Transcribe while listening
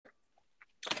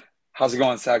How's it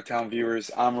going, Sacktown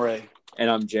viewers? I'm Ray, And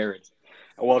I'm Jared.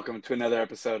 and welcome to another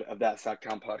episode of that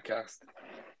Sacktown podcast.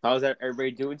 How's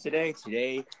everybody doing today?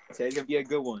 Today's gonna be a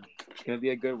good one. It's gonna be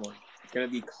a good one. It's gonna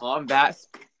be combat.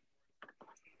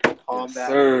 Yes,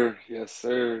 sir. Yes,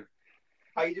 sir.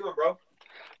 How you doing, bro?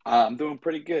 I'm doing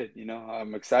pretty good.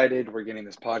 I'm excited. We're getting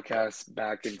this podcast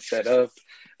back and set up.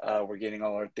 We're getting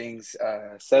all our things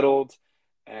settled,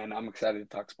 and I'm excited to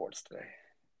talk sports today.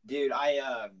 Dude,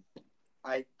 I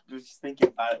was just thinking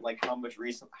about it, like how much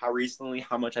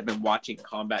I've been watching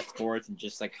combat sports and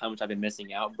just like how much I've been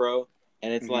missing out, bro.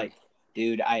 And it's like,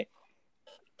 dude, I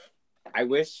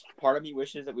wish, part of me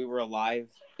wishes that we were alive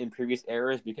in previous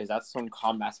eras because that's when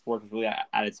combat sports was really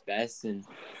at its best. And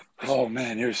oh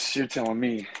man, you're telling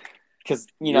me. Because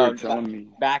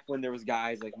back when there was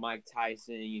guys like Mike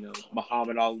Tyson,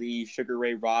 Muhammad Ali, Sugar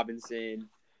Ray Robinson.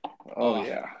 Oh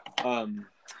yeah.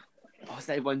 What's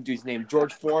that one dude's name?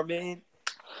 George Foreman.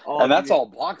 And that's all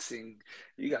boxing.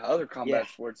 You got other combat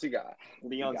sports. You got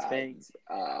Leon Spinks.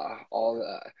 All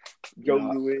the Joe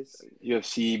Louis,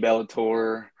 UFC,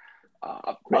 Bellator.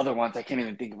 Other ones I can't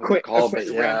even think of what they're called, but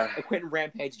Quentin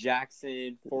Rampage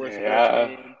Jackson, Forrest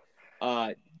Whitaker,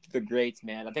 the greats,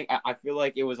 man. I feel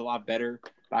like it was a lot better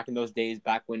back in those days,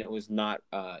 back when it was not,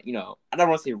 I don't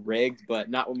want to say rigged, but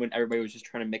not when everybody was just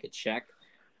trying to make a check.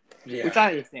 Yeah. Which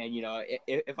I understand,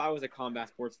 if I was a combat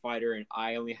sports fighter and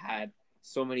I only had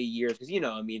so many years, because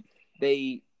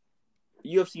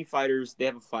UFC fighters, they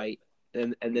have a fight.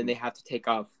 And then they have to take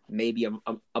off maybe a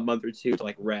month or two to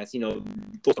like rest,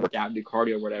 work out, do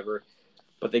cardio or whatever.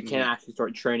 But they can't actually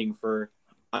start training for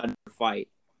a fight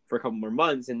for a couple more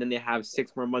months, and then they have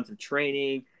 6 more months of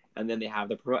training, and then they have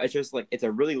the pro. It's just like it's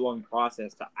a really long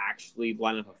process to actually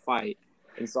line up a fight.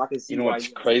 And so I can see why what's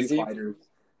crazy. Fighters,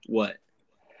 what?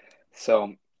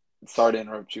 So, sorry to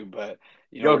interrupt you, but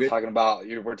we're talking about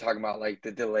like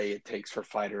the delay it takes for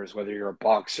fighters, whether you're a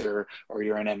boxer or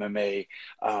you're an MMA.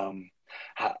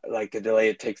 Like the delay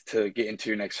it takes to get into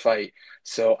your next fight.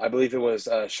 So I believe it was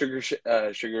Sugar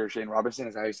Shane Robinson.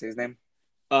 Is that how you say his name?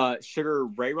 Sugar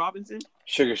Ray Robinson.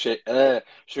 Sugar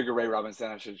Ray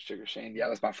Robinson. I should Sugar Shane. Yeah,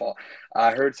 that's my fault.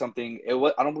 I heard something.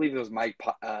 I don't believe it was Mike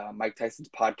Tyson's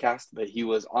podcast, but he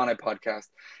was on a podcast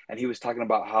and he was talking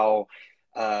about how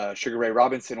Sugar Ray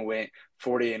Robinson went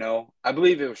 40-0. I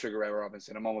believe it was Sugar Ray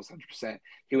Robinson. I'm almost 100%.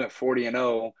 He went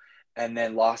 40-0 and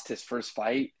then lost his first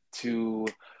fight to.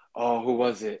 Oh, who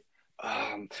was it?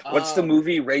 What's the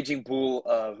movie Raging Bull?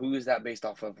 Who is that based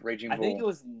off of? Raging Bull. I think it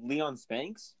was Leon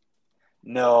Spinks.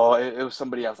 No, it was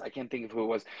somebody else. I can't think of who it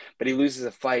was. But he loses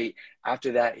a fight.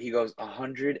 After that, he goes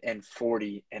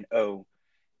 140-0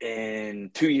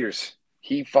 in 2 years.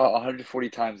 He fought 140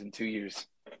 times in 2 years.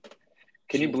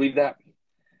 Can you believe that?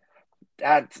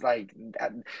 That's like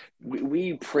that.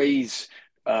 We praise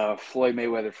Floyd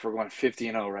Mayweather for going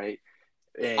 50-0, right?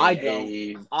 In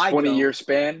a 20-year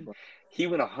span. He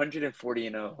went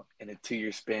 140-0 in a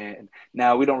 2-year span.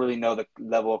 Now, we don't really know the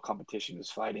level of competition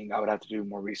he's fighting. I would have to do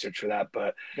more research for that.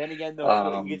 But then again,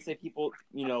 though, you could say people,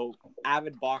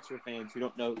 avid boxer fans who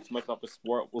don't know too much about the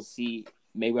sport will see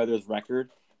Mayweather's record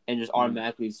and just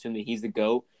automatically assume that he's the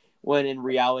GOAT. When in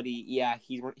reality,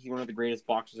 he's one of the greatest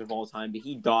boxers of all time. But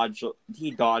he dodged a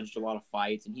lot of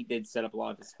fights, and he did set up a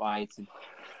lot of his fights. And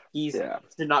he's a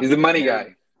money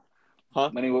guy. Huh?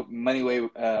 Money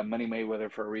Mayweather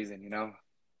for a reason,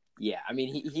 Yeah, I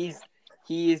mean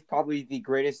he is probably the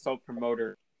greatest self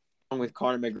promoter, along with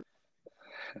Conor McGregor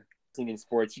in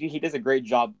sports. He does a great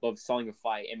job of selling a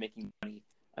fight and making money.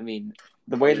 I mean,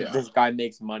 the way that this guy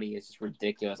makes money is just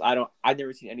ridiculous. I've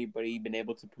never seen anybody been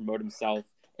able to promote himself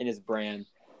and his brand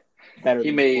better.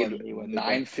 He made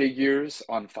 9 figures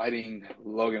on fighting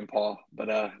Logan Paul, but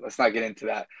let's not get into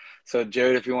that. So,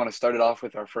 Jared, if you want to start it off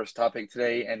with our first topic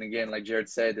today, and again, like Jared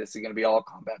said, this is going to be all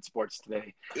combat sports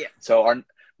today. Yeah. So,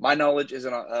 my knowledge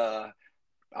isn't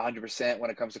 100%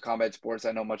 when it comes to combat sports.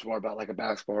 I know much more about like a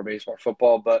basketball or baseball or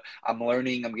football, but I'm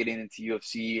learning. I'm getting into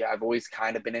UFC. I've always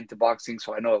kind of been into boxing,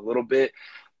 so I know a little bit.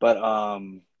 But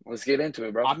let's get into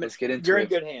it, bro. Let's get into it. You're in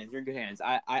good hands. You're in good hands.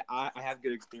 I have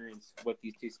good experience with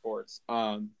these two sports.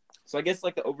 So I guess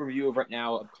like the overview of right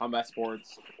now of combat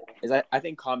sports is I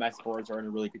think combat sports are in a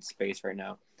really good space right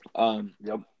now.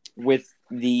 With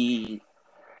the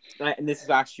and this is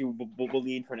actually we'll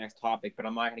lead to our next topic, but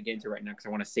I'm not going to get into it right now because I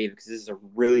want to save it because this is a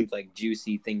really like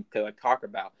juicy thing to like talk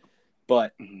about.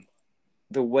 But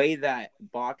the way that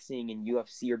boxing and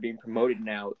UFC are being promoted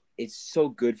now, it's so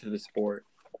good for the sport.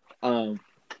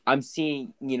 I'm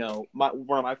seeing, one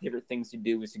of my favorite things to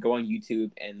do is to go on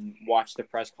YouTube and watch the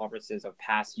press conferences of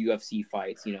past UFC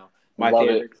fights. My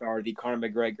favorites are the Conor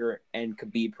McGregor and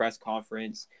Khabib press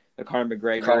conference, the Conor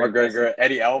Conor McGregor, McGregor,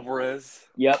 Eddie Alvarez.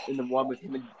 yep, and the one with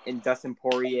him and Dustin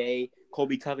Poirier,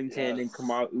 Colby Covington, and Yes.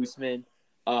 Kamaru Usman.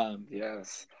 Um,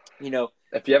 Yes. you know,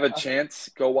 If you have a chance,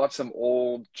 go watch some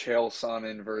old Chael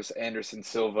Sonnen versus Anderson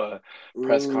Silva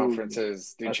press ooh,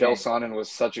 conferences. Dude, Chael okay. Sonnen was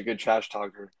such a good trash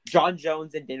talker. John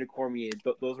Jones and Dana Cormier,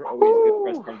 those are always good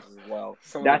press Woo! conferences as well.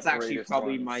 Some of That's the actually greatest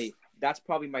probably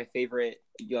ones. my favorite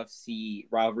UFC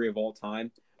rivalry of all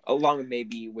time, along with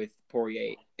maybe with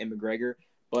Poirier and McGregor.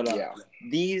 But Yeah.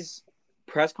 these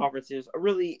press conferences are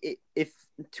really, if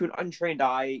to an untrained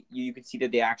eye, you can see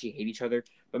that they actually hate each other.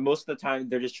 But most of the time,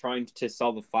 they're just trying to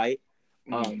sell the fight.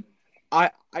 Mhm.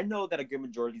 I know that a good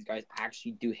majority of these guys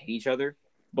actually do hate each other,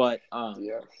 but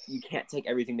Yes. you can't take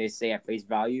everything they say at face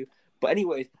value. But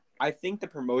anyways, I think the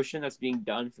promotion that's being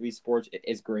done for these sports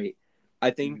is great. I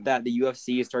think that the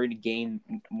UFC is starting to gain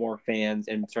more fans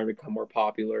and starting to become more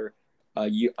popular.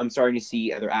 I'm starting to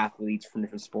see other athletes from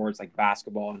different sports like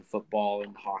basketball and football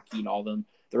and hockey and all of them.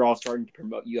 They're all starting to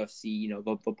promote UFC. You know,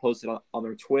 they'll post it on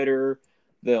their Twitter.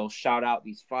 They'll shout out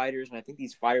these fighters, and I think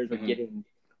these fighters are Mhm. getting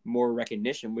more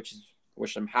recognition,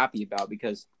 which I'm happy about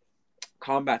because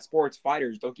combat sports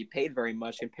fighters don't get paid very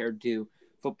much compared to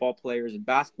football players and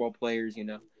basketball players,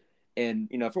 And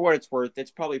for what it's worth,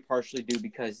 it's probably partially due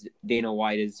because Dana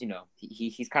White is,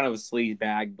 he's kind of a sleaze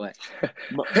bag, but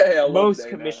Hey, I love most Dana.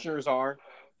 commissioners are,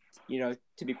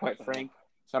 to be quite frank.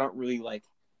 So I don't really like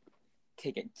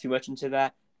take it too much into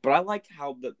that. But I like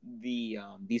how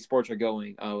these sports are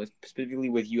going. Specifically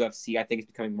with UFC, I think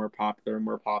it's becoming more popular and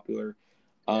more popular.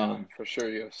 Yeah, Um, for sure,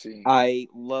 UFC. I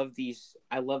love these.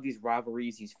 I love these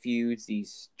rivalries, these feuds,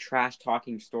 these trash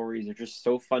talking stories. They're just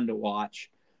so fun to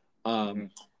watch. Mhm.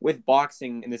 With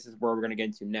boxing, and this is where we're gonna get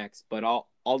into next. But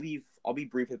I'll be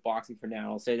brief with boxing for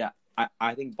now. I'll say that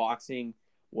I think boxing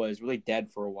was really dead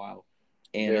for a while,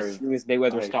 and as Very. soon as I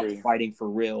Mayweather stopped agree. fighting for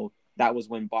real, that was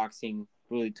when boxing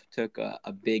really took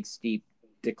a big steep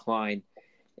decline.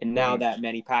 And now Mhm. that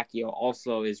Manny Pacquiao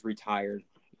also is retired,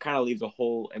 it kind of leaves a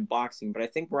hole in boxing. But I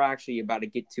think we're actually about to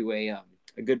get to a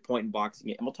good point in boxing,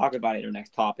 and we'll talk about it in our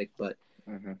next topic. But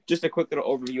Mhm. just a quick little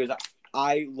overview is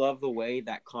I love the way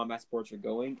that combat sports are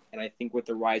going, and I think with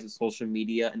the rise of social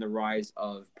media and the rise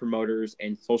of promoters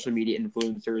and social media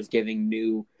influencers giving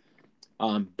new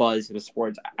buzz to the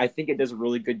sports, I think it does a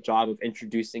really good job of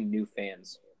introducing new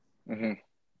fans. Mhm.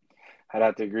 I'd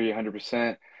have to agree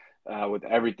 100% with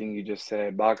everything you just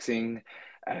said. Boxing,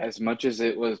 as much as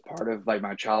it was part of like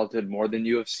my childhood more than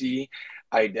UFC,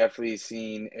 I definitely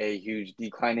seen a huge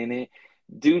decline in it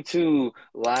due to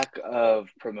lack of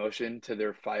promotion to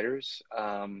their fighters.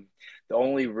 The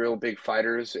only real big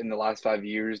fighters in the last 5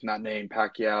 years, not named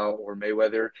Pacquiao or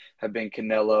Mayweather, have been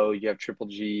Canelo. You have Triple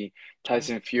G.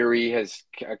 Tyson Fury has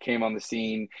came on the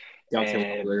scene, Deontay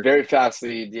and Wilder, very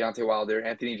fastly, Deontay Wilder,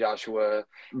 Anthony Joshua,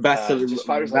 just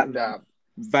fighters like that.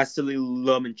 Vasily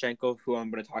Lomachenko, who I'm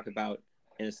going to talk about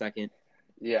in a second.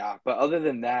 Yeah, but other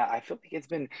than that, I feel like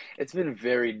it's been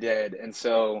very dead, and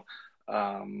so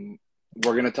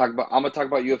we're gonna talk about. I'm gonna talk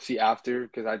about UFC after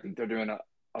because I think they're doing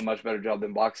a much better job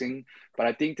than boxing. But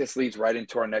I think this leads right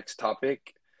into our next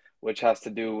topic, which has to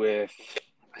do with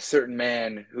a certain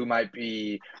man who might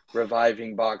be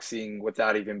reviving boxing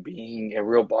without even being a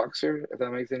real boxer. If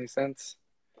that makes any sense.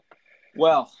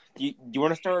 Well, do you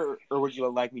want to start, or would you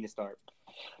like me to start?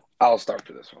 I'll start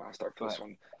for this one. I'll start for Go this ahead.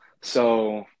 one.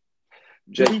 So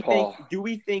Do Jake we think Paul. do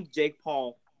we think Jake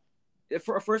Paul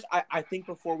first, I think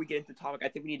before we get into the topic, I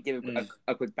think we need to give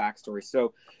a quick backstory.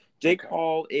 So, Jake Okay.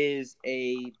 Paul is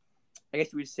I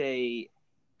guess you would say,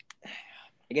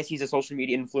 I guess he's a social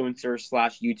media influencer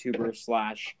slash YouTuber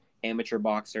slash amateur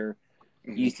boxer.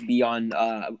 He used to be on,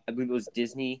 I believe it was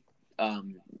Disney.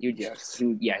 Yes.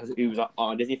 He was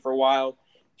on Disney for a while.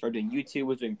 Started doing YouTube,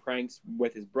 was doing pranks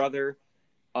with his brother.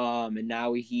 And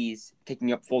now he's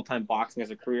taking up full time boxing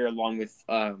as a career, along with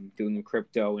doing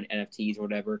crypto and NFTs or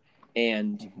whatever.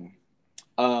 And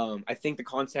I think the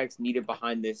context needed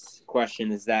behind this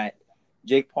question is that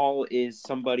Jake Paul is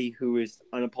somebody who is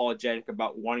unapologetic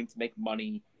about wanting to make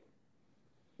money,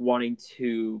 wanting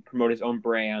to promote his own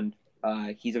brand.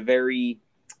 He's a very,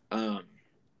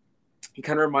 he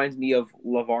kind of reminds me of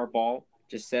LeVar Ball.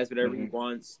 Just says whatever he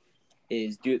wants,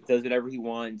 does whatever he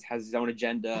wants, has his own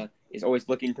agenda, is always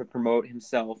looking to promote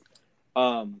himself.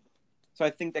 So I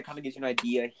think that kind of gives you an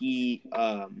idea.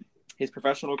 His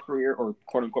professional career, or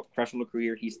quote unquote professional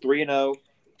career, he's 3-0.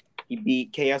 He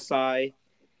beat KSI,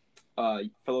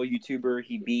 fellow YouTuber.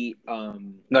 He beat No,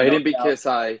 he No didn't beat Doubt,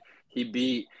 KSI. He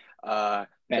beat Ben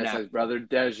KSI's Askren. brother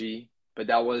Deji, but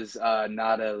that was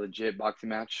not a legit boxing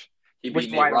match. He Which beat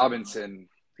is Nate why I don't know. Robinson.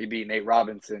 He beat Nate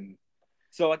Robinson.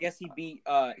 So I guess he beat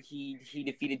he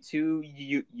defeated two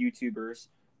YouTubers.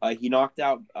 He knocked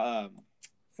out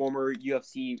former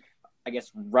UFC, I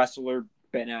guess, wrestler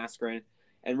Ben Askren,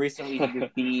 and recently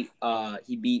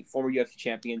he beat former UFC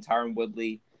champion Tyron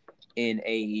Woodley in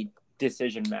a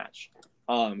decision match.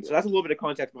 So that's a little bit of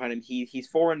context behind him. He's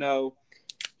 4-0.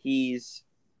 He's,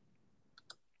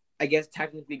 I guess,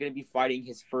 technically going to be fighting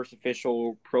his first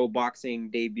official pro boxing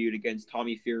debut against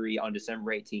Tommy Fury on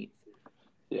December 18th.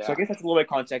 Yeah. So I guess that's a little bit of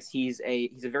context. He's a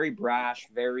very brash,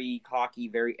 very cocky,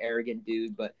 very arrogant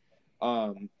dude. But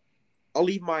I'll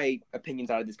leave my opinions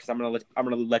out of this because I'm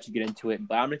gonna let you get into it.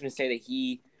 But I'm just gonna say that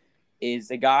he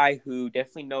is a guy who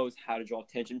definitely knows how to draw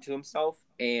attention to himself,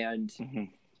 and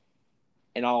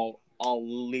I'll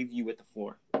leave you with the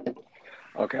floor.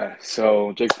 Okay,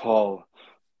 so Jake Paul,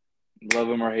 love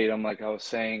him or hate him, like I was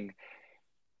saying,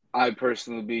 I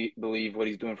personally believe what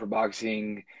he's doing for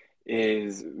boxing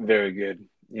is very good.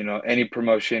 You know, any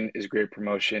promotion is great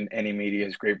promotion. Any media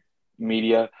is great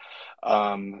media.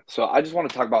 So I just want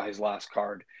to talk about his last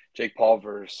card, Jake Paul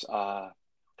versus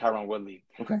Tyron Woodley.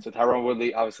 Okay. So Tyron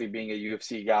Woodley, obviously being a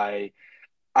UFC guy,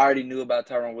 I already knew about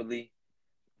Tyron Woodley,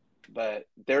 but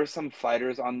there are some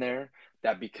fighters on there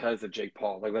that because of Jake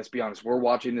Paul, like let's be honest, we're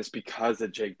watching this because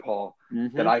of Jake Paul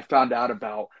that I found out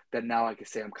about that now I can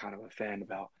say I'm kind of a fan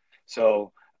about.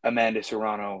 So Amanda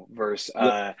Serrano versus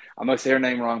I'm gonna say her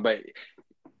name wrong, but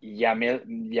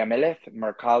Yameleth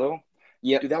Mercado.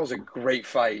 Yep. Dude, that was a great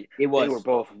fight. It was. They were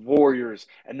both warriors,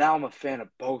 and now I'm a fan of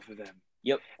both of them.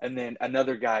 Yep. And then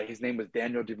another guy, his name was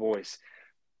Daniel Dubois.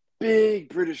 Big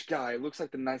British guy. Looks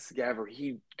like the nicest guy ever.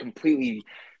 He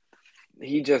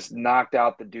just knocked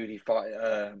out the dude he fought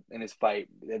in his fight.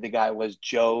 The guy was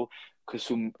Joe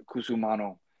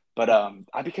Kusumano. But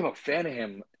I became a fan of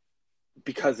him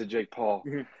because of Jake Paul.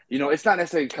 You know, it's not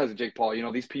necessarily because of Jake Paul. You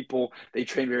know, these people, they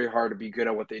train very hard to be good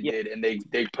at what they did, and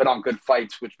they put on good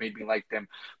fights, which made me like them.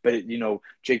 But, you know,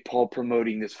 Jake Paul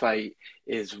promoting this fight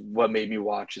is what made me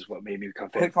watch, is what made me become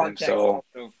fan of him. So,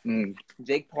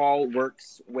 Jake Paul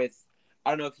works with,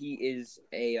 I don't know if he is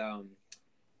a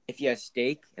if he has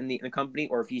stake in the company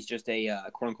or if he's just a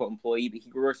quote-unquote employee, but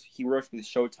he works with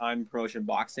Showtime Promotion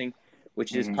Boxing,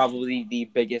 which is probably the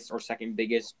biggest or second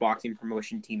biggest boxing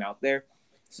promotion team out there.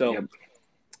 So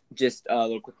just a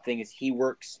little quick thing is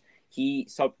he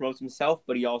self-promotes himself,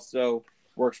 but he also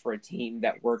works for a team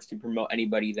that works to promote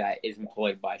anybody that is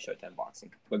employed by Showtime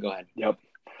Boxing. But go ahead. Yep.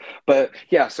 But,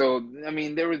 yeah, so, I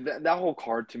mean, there was that whole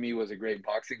card to me was a great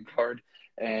boxing card.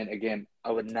 And, again,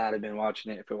 I would not have been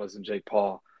watching it if it wasn't Jake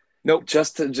Paul. Nope.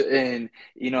 And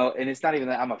it's not even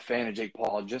that I'm a fan of Jake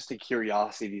Paul, just the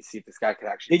curiosity to see if this guy could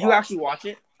actually Did you actually watch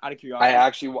it out of curiosity?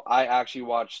 I actually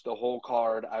watched the whole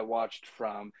card. I watched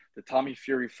from the Tommy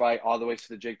Fury fight all the way to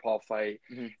the Jake Paul fight,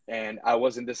 and I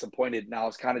wasn't disappointed. Now I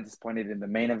was kind of disappointed in the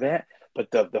main event,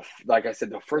 but the like I said,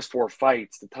 the first four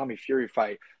fights, the Tommy Fury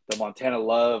fight, the Montana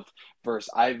Love versus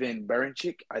Ivan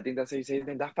Baranchyk, I think that's how you say his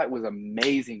name. That fight was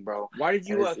amazing, bro. Why did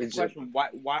you why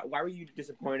were you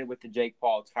disappointed with the Jake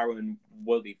Paul Tyron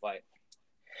Woodley fight?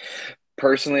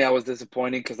 Personally, I was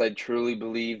disappointed because I truly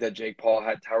believe that Jake Paul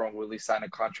had Tyron Woodley sign a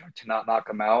contract to not knock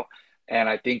him out. And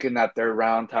I think in that third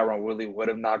round, Tyron Woodley would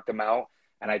have knocked him out.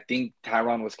 And I think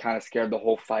Tyron was kind of scared the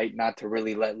whole fight not to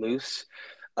really let loose.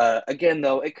 Again,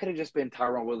 though, it could have just been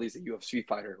Tyron Woodley's a UFC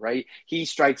fighter, right? He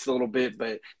strikes a little bit,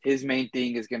 but his main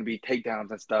thing is going to be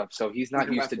takedowns and stuff. So he's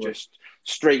not used to just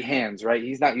straight hands, right?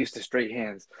 He's not used to straight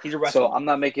hands. He's a wrestler. So I'm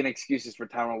not making excuses for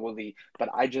Tyron Woodley, but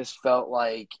I just felt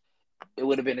like it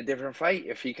would have been a different fight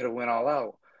if he could have went all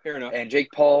out. Fair enough. And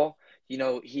Jake Paul, you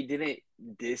know, he didn't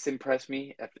disimpress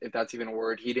me, if that's even a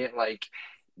word. He didn't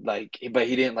but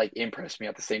he didn't impress me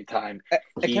at the same time. Can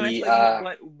I tell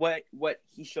you what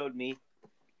he showed me?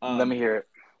 Let me hear it.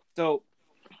 So,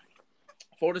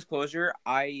 full disclosure,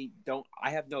 I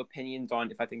have no opinions on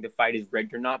if I think the fight is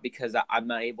rigged or not because I'm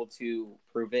not able to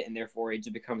prove it, and therefore it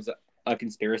just becomes a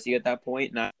conspiracy at that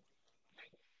point. Not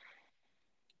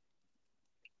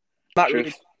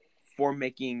really for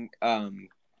making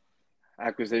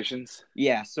accusations.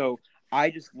 Yeah, so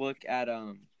I just look at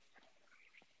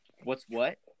what's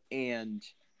what, and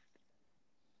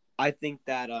I think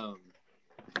that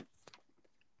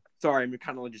sorry, I'm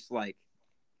kind of just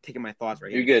taking my thoughts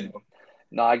right here. You're good.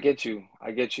 No, I get you.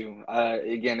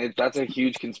 Again, that's a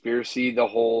huge conspiracy, the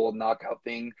whole knockout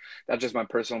thing. That's just my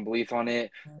personal belief on it.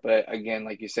 But again,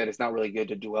 like you said, it's not really good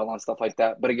to dwell on stuff like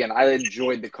that. But again, I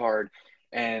enjoyed the card,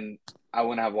 and I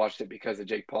wouldn't have watched it because of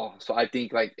Jake Paul. So I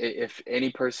think if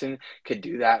any person could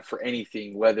do that for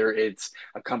anything, whether it's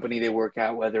a company they work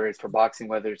at, whether it's for boxing,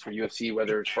 whether it's for UFC,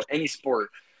 whether it's for any sport,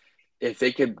 if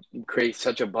they could create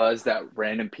such a buzz that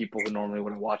random people who normally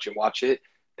wouldn't watch it,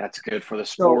 that's good for the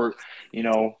So sport, you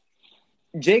know.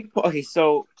 Jake Paul. Okay,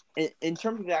 so in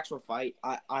terms of the actual fight,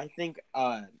 I think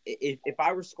if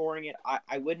I were scoring it,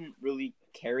 I wouldn't really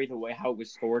carry the way how it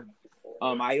was scored.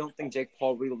 I don't think Jake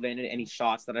Paul really landed any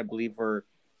shots that I believe were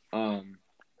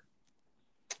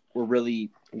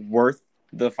really worth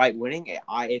the fight winning.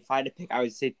 If I had to pick, I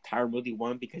would say Tyron Woodley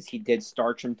won because he did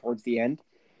starch him towards the end.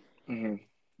 Mm-hmm.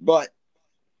 But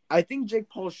I think Jake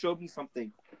Paul showed me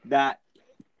something that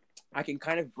I can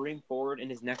kind of bring forward in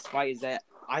his next fight. Is that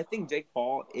I think Jake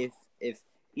Paul, if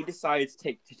he decides to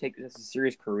take this as a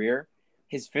serious career,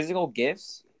 his physical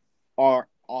gifts are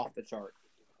off the chart.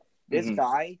 This Mm-hmm.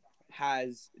 guy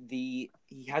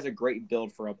he has a great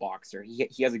build for a boxer.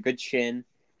 He has a good chin.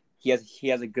 He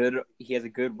has a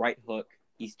good right hook.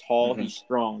 He's tall. Mm-hmm. He's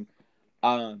strong.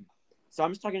 So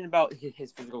I'm just talking about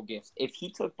his physical gifts. If he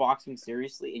took boxing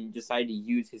seriously and decided to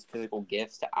use his physical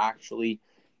gifts to actually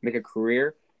make a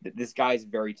career, this guy is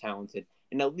very talented.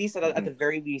 And at least at the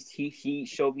very least, he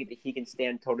showed me that he can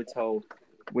stand toe to toe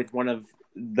with one of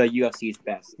the UFC's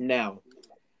best. Now,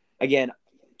 again,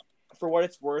 for what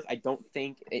it's worth, I don't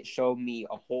think it showed me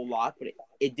a whole lot, but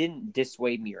it didn't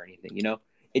dissuade me or anything. You know,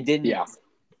 it didn't. Yeah.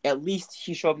 At least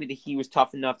he showed me that he was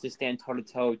tough enough to stand toe to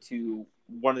toe to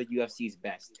one of the UFC's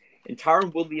best. And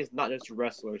Tyron Woodley is not just a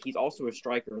wrestler; he's also a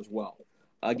striker as well.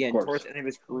 Of Again, towards course. the end of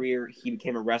his career, he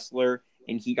became a wrestler,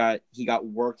 and he got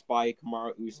worked by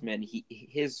Kamaru Usman.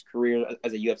 His career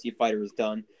as a UFC fighter is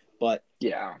done, but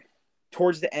Yeah.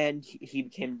 towards the end, he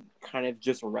became kind of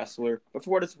just a wrestler. But for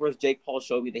what it's worth, Jake Paul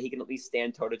showed me that he can at least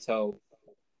stand toe to toe.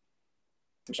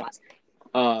 Some shots.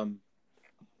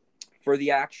 For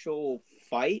the actual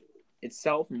fight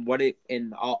itself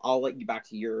and I'll let you back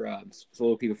to your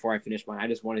soliloquy before I finish mine. I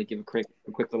just wanted to give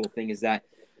a quick little thing is that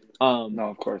No,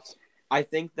 of course. I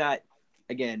think that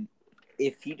again,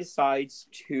 if he decides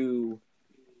to,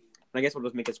 I guess we'll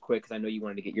just make this quick because I know you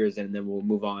wanted to get yours in, and then we'll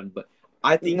move on. But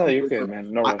I think No, you're good,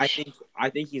 man. No rush. I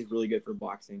think he's really good for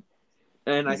boxing,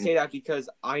 and I say that because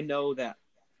I know that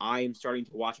I am starting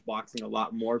to watch boxing a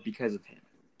lot more because of him.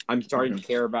 I'm starting to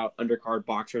care about undercard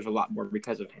boxers a lot more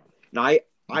because of him. Now,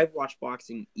 I've watched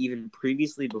boxing even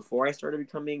previously before I started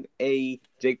becoming a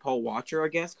Jake Paul watcher, I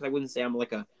guess, because I wouldn't say I'm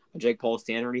like a Jake Paul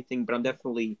stan or anything, but I'm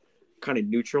definitely kind of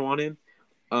neutral on him.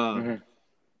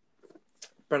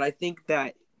 But I think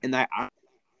that, and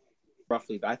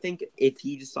roughly, but I think if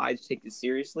he decides to take this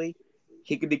seriously,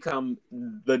 he could become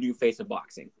the new face of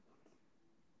boxing.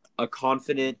 A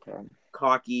confident,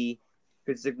 cocky,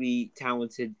 physically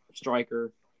talented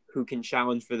striker who can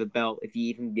challenge for the belt if he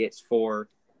even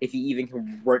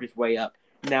can work his way up.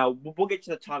 Now, we'll get to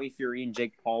the Tommy Fury and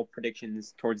Jake Paul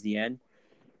predictions towards the end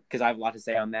because I have a lot to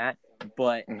say on that.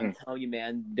 But I'm telling you,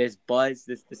 man, there's buzz,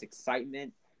 this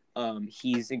excitement.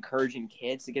 He's encouraging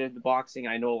kids to get into boxing.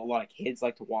 I know a lot of kids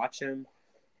like to watch him.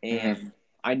 And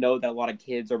I know that a lot of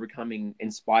kids are becoming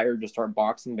inspired to start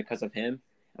boxing because of him.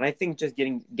 And I think just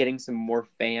getting some more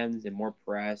fans and more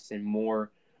press and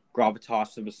more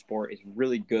gravitas to the sport is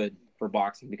really good for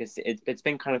boxing because it's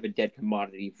been kind of a dead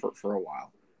commodity for a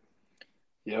while.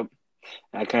 Yep.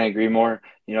 I kind of agree more.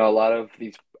 You know, a lot of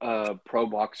these pro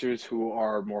boxers who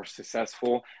are more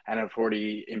successful and have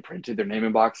already imprinted their name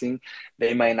in boxing,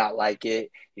 they might not like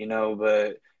it, you know,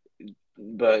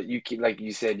 but you can, like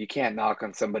you said, you can't knock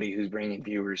on somebody who's bringing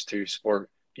viewers to your sport,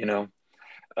 you know.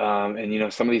 And you know,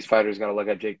 some of these fighters got to look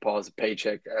at Jake Paul as a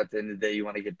paycheck. At the end of the day, you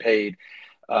want to get paid.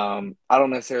 I don't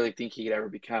necessarily think he could ever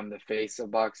become the face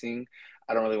of boxing.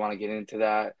 I don't really want to get into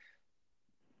that.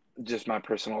 Just my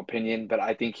personal opinion, but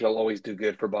I think he'll always do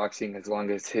good for boxing as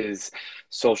long as his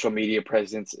social media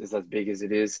presence is as big as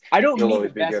it is. I don't He'll mean the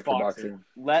always be best good for boxer.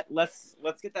 boxing.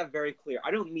 Let's get that very clear.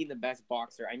 I don't mean the best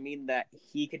boxer. I mean that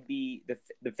he could be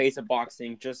the face of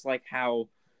boxing, just like how,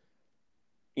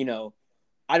 you know,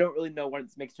 I don't really know what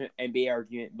makes an NBA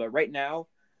argument, but right now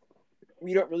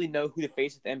we don't really know who the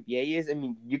face of the NBA is. I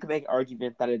mean, you can make an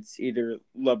argument that it's either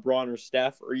LeBron or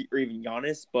Steph or even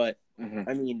Giannis, but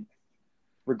I mean,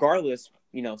 regardless,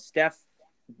 you know, Steph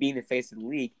being the face of the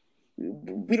league,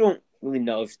 we don't really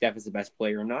know if Steph is the best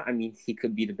player or not. I mean, he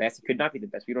could be the best. He could not be the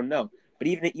best. We don't know. But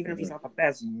even if he's not the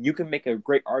best, you can make a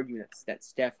great argument that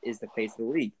Steph is the face of the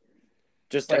league.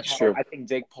 Just like That's how true. I think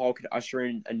Jake Paul could usher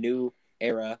in a new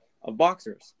era of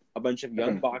boxers, a bunch of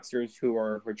young boxers who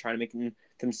are trying to make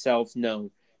themselves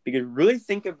known. Because really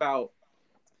think about,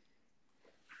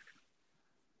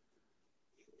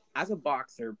 as a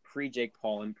boxer pre Jake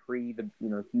Paul and pre the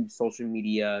huge social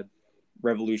media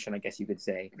revolution, I guess you could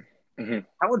say,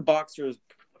 how would boxers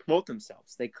promote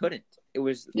themselves? They couldn't. It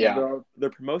was their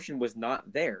promotion was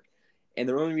not there. And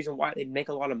the only reason why they make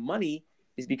a lot of money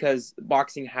is because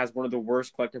boxing has one of the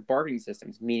worst collective bargaining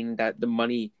systems, meaning that the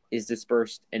money is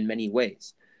dispersed in many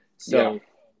ways. So,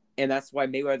 and that's why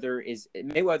Mayweather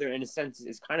in a sense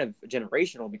is kind of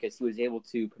generational because he was able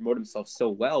to promote himself so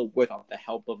well without the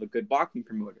help of a good boxing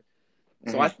promoter.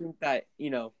 So I think that,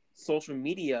 social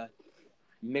media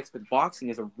mixed with boxing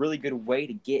is a really good way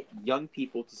to get young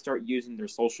people to start using their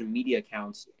social media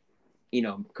accounts,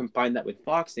 combine that with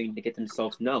boxing to get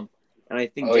themselves known. And I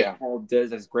think Jake Paul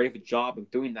does as great of a job of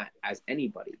doing that as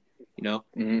anybody,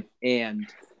 and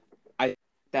I think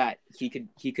that he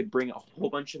could bring a whole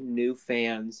bunch of new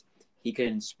fans. He could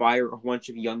inspire a bunch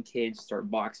of young kids to start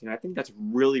boxing. I think that's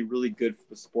really, really good for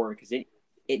the sport because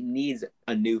it needs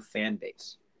a new fan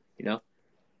base,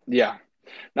 Yeah.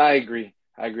 No, I agree.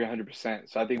 I agree 100%.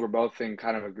 So I think we're both in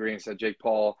kind of agreement that Jake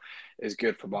Paul is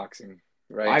good for boxing,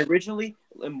 right?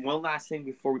 And one last thing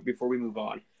before we move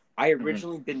on, I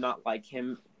originally did not like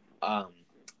him.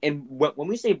 And when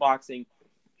we say boxing,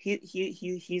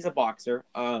 he's a boxer.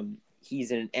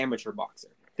 He's an amateur boxer.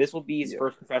 This will be his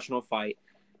first professional fight.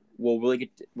 We'll really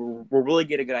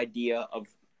get a good idea of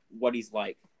what he's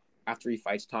like after he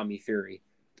fights Tommy Fury.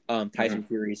 Tyson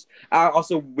Fury's.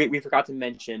 Also, we forgot to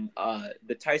mention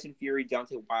the Tyson Fury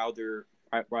Deontay Wilder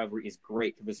rivalry is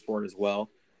great for the sport as well.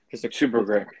 Just a super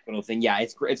great little thing. Yeah,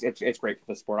 it's great. It's great for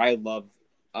the sport. I love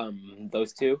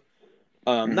those two.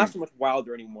 Not so much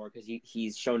Wilder anymore because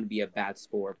he's shown to be a bad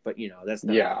sport. But that's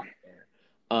not fair.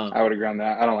 I would agree on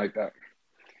that. I don't like that.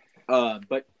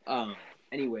 But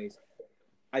anyways,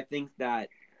 I think that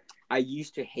I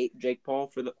used to hate Jake Paul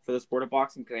for the sport of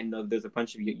boxing because I know there's a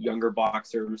bunch of younger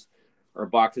boxers or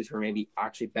boxers who are maybe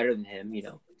actually better than him,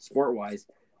 sport wise,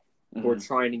 who are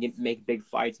trying to make big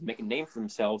fights and make a name for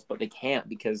themselves, but they can't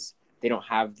because they don't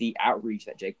have the outreach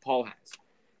that Jake Paul has.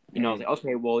 I was like,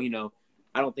 okay, well,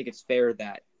 I don't think it's fair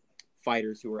that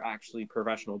fighters who are actually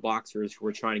professional boxers who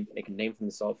are trying to make a name for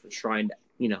themselves are trying to,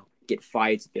 get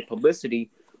fights, get publicity,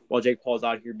 while Jake Paul's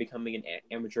out here becoming an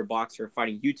amateur boxer,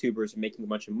 fighting YouTubers and making a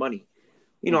bunch of money.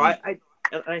 I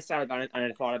sat about it and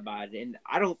I thought about it, and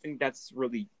I don't think that's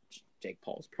really Jake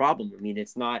Paul's problem. I mean,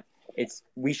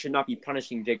 we should not be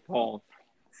punishing Jake Paul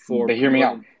for. But hear me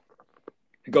out.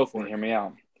 Go for it. Hear me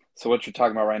out. So what you're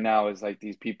talking about right now is like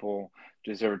these people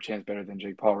deserve a chance better than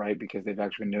Jake Paul, right? Because they've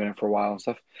actually been doing it for a while and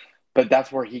stuff. But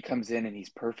that's where he comes in and he's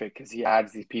perfect because he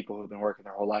adds these people who've been working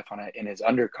their whole life on it in his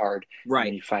undercard. Right.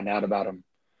 And you find out about him.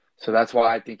 So that's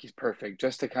why I think he's perfect,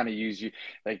 just to kind of use you,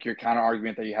 like your kind of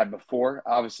argument that you had before.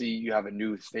 Obviously, you have a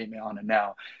new statement on it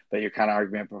now, but your kind of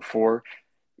argument before,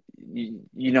 you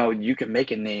can make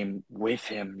a name with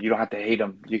him. You don't have to hate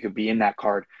him. You could be in that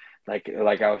card. Like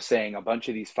I was saying, a bunch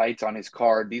of these fights on his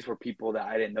card, these were people that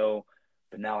I didn't know,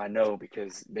 but now I know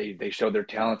because they showed their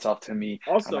talents off to me.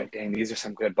 Also, I'm like, dang, these are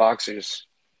some good boxers.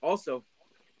 Also,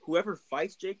 whoever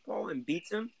fights Jake Paul and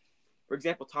beats him, for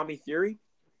example, Tommy Fury,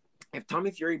 if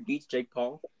Tommy Fury beats Jake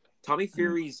Paul, Tommy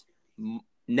Fury's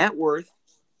net worth,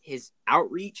 his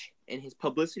outreach, and his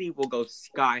publicity will go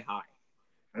sky high.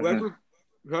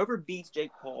 Whoever beats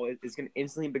Jake Paul is going to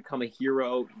instantly become a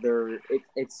hero.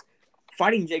 It's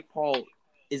fighting Jake Paul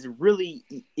is really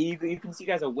you can see it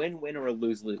as a win-win or a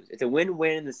lose-lose. It's a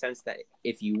win-win in the sense that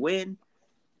if you win,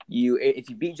 if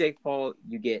you beat Jake Paul,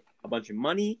 you get a bunch of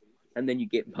money, and then you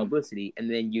get publicity, and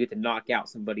then you get to knock out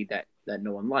somebody that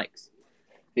no one likes.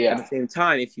 Yeah. At the same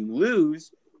time, if you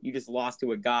lose, you just lost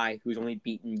to a guy who's only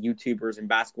beaten YouTubers and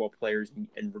basketball players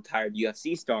and retired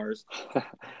UFC stars,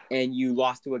 and you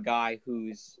lost to a guy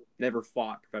who's never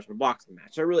fought a professional boxing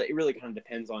match. So it really kind of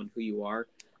depends on who you are.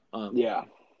 Yeah.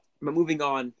 But moving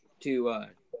on to,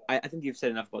 I think you've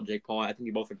said enough about Jake Paul. I think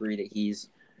you both agree that he's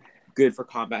good for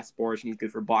combat sports and he's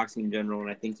good for boxing in general, and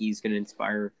I think he's going to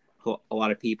inspire a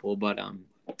lot of people. But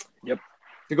yep.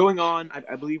 So going on,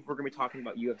 I believe we're going to be talking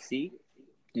about UFC.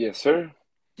 Yes, sir.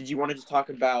 Did you want to just talk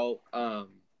about?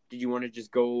 Did you want to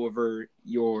just go over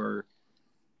your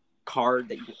card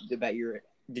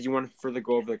Did you want to further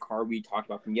go over the card we talked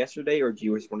about from yesterday, or do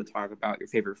you just want to talk about your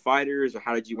favorite fighters, or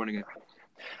how did you want to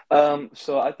go?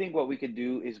 So I think what we could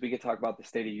do is we could talk about the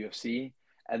state of UFC,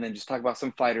 and then just talk about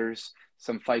some fighters,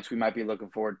 some fights we might be looking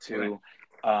forward to.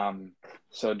 Okay.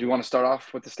 So do you want to start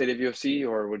off with the state of UFC,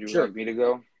 or would you like me to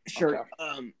go? Sure.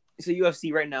 Okay. So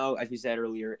UFC right now, as we said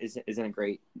earlier, isn't a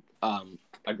great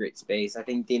space. I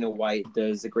think Dana White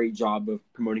does a great job of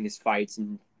promoting his fights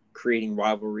and creating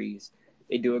rivalries.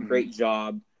 They do a great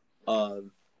job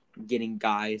of getting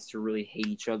guys to really hate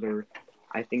each other.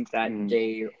 I think that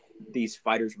these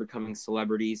fighters are becoming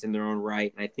celebrities in their own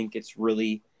right, and I think it's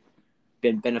really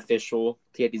been beneficial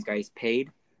to get these guys paid.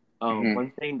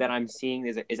 One thing that I'm seeing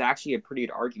is actually a pretty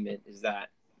good argument is that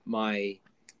I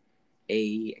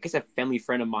guess a family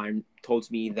friend of mine told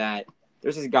me that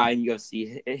there's this guy in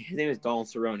UFC. His name is Donald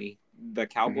Cerrone, the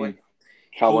cowboy. Mm-hmm.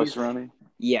 Cowboy He's Cerrone.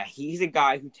 Yeah, he's a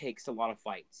guy who takes a lot of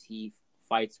fights. He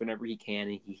fights whenever he can,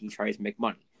 and he tries to make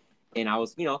money. And I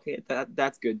was, okay,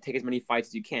 that's good. Take as many fights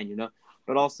as you can,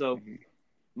 But also,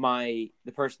 Mm-hmm.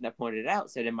 the person that pointed it out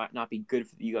said it might not be good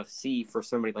for the UFC for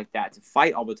somebody like that to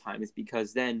fight all the time, is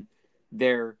because then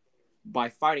they're by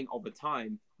fighting all the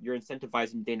time, you're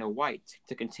incentivizing Dana White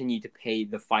to continue to pay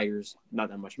the fighters not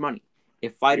that much money.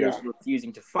 If fighters Yeah. are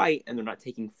refusing to fight and they're not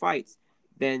taking fights,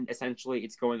 then essentially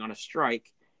it's going on a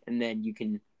strike, and then you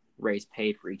can raise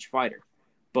pay for each fighter.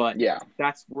 But Yeah.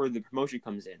 that's where the promotion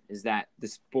comes in, is that the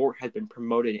sport has been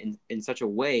promoted in such a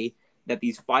way that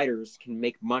these fighters can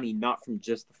make money not from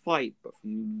just the fight, but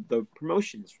from the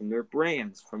promotions, from their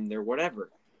brands, from their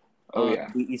whatever. Oh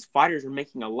yeah. These fighters are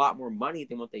making a lot more money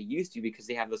than what they used to because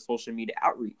they have the social media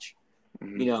outreach.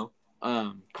 Mm-hmm.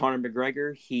 Conor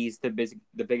McGregor, he's the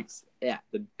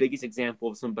biggest example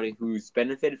of somebody who's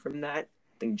benefited from that.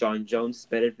 I think John Jones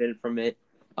benefited from it.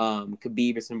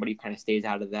 Khabib is somebody who kind of stays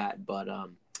out of that, but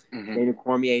Mm-hmm. Daniel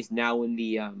Cormier is now in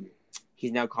the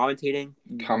he's now commentating.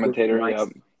 Which is Commentator. nice Yep.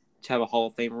 to have a Hall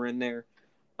of Famer in there.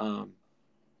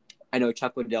 I know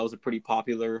Chuck Liddell is a pretty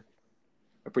popular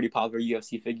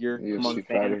UFC figure among UFC fans.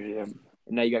 fighter. Yeah. And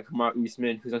now you got Kamaru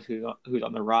Usman, who's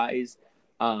on the rise.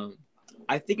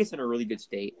 I think it's in a really good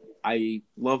state. I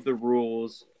love the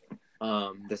rules.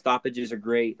 The stoppages are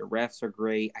great. The refs are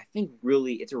great. I think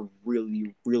really it's a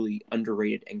really, really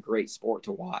underrated and great sport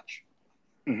to watch.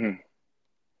 Mm-hmm.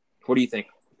 What do you think?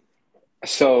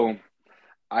 So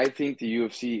I think the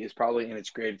UFC is probably in its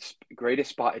greatest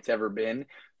spot it's ever been.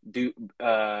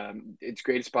 Its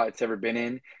greatest spot it's ever been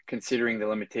in, considering the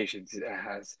limitations it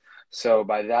has. So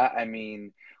by that I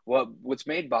mean what's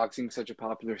made boxing such a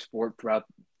popular sport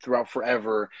throughout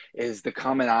forever is the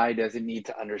common eye doesn't need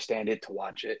to understand it to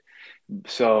watch it.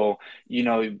 So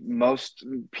most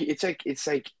it's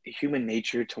like human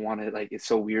nature to want to, like, it's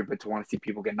so weird, but to want to see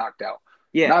people get knocked out.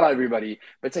 Yeah, Not everybody,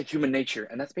 but it's like human nature,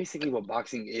 and that's basically what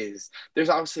boxing is. There's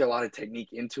obviously a lot of technique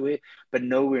into it, but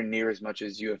nowhere near as much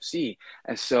as UFC.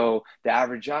 And so the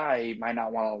average eye might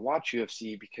not want to watch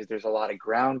UFC because there's a lot of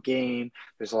ground game,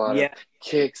 there's a lot of yeah,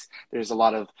 kicks, there's a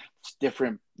lot of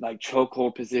different like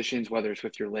chokehold positions, whether it's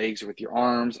with your legs or with your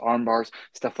arms, arm bars,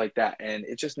 stuff like that. And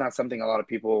it's just not something a lot of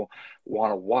people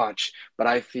want to watch. But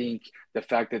I think the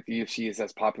fact that the UFC is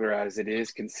as popular as it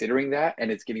is, considering that, and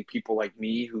it's getting people like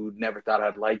me who never thought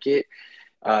I'd like it,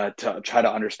 to try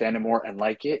to understand it more and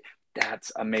like it.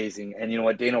 That's amazing. And you know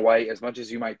what, Dana White, as much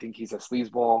as you might think he's a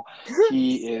sleazeball,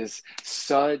 he is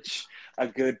such a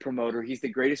good promoter. He's the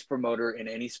greatest promoter in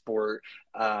any sport,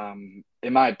 in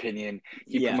my opinion.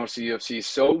 He yeah, promotes the UFC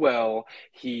so well.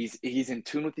 He's in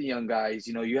tune with the young guys.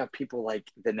 You have people like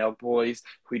the Nelk Boys,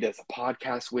 who he does a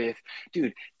podcast with.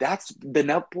 Dude, that's the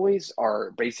Nelk Boys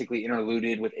are basically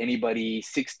interluded with anybody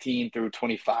 16 through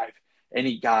 25.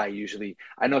 Any guy usually.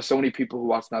 I know so many people who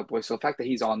watch Nelk Boys, so the fact that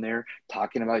he's on there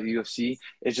talking about UFC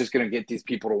is just going to get these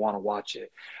people to want to watch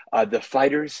it. The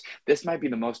fighters, this might be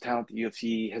the most talent the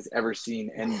UFC has ever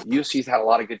seen, and UFC's had a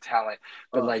lot of good talent,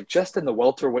 but like just in the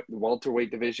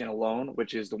welterweight division alone,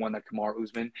 which is the one that Kamaru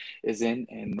Usman is in,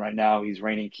 and right now he's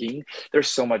reigning king. There's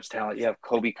so much talent. You have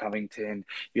Kobe Covington,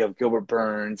 you have Gilbert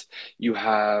Burns, you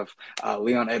have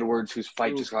Leon Edwards, whose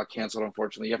fight just got canceled,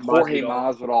 unfortunately. You have Jorge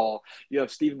Masvidal. Masvidal. You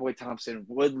have Stephen Boy Thompson,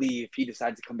 Woodley. If he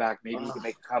decides to come back, maybe he can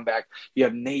make a comeback. You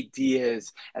have Nate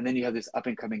Diaz, and then you have this up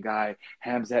and coming guy,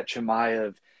 Hamzat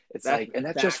Chimaev.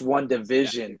 That's just one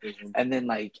division. And then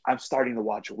I'm starting to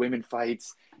watch women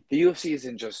fights. The UFC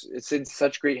it's in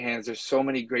such great hands. There's so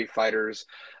many great fighters.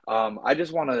 I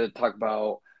just want to talk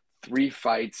about 3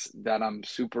 fights that I'm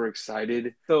super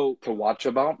excited So to watch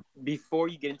about. before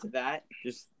you get into that,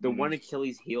 just the Mhm. one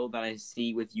Achilles heel that I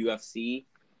see with UFC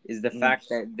is the Mhm. fact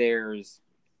that there's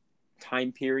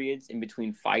time periods in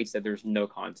between fights that there's no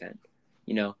content.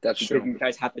 That's Because true. these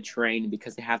guys have to train,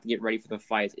 because they have to get ready for the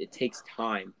fights. It takes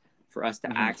time for us to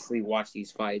Mhm. actually watch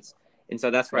these fights. And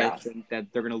so that's why I Yeah. think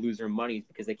that they're going to lose their money,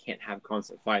 because they can't have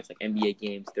constant fights like NBA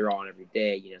games. They're on every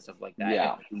day, stuff like that.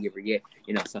 Yeah. Every year,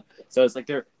 so it's like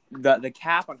the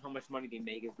cap on how much money they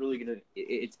make is really going to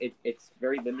it's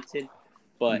very limited.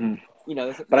 But Mhm.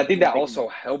 that's But I think that big also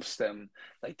helps them,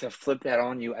 to flip that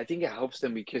on you. I think it helps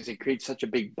them because it creates such a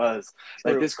big buzz.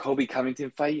 Like true. this Kobe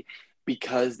Covington fight,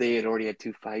 because they had already had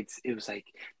 2 fights, it was like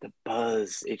the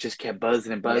buzz. It just kept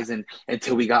buzzing and buzzing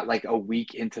until we got like a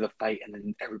week into the fight, and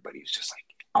then everybody was just like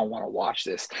I want to watch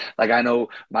this. Like I know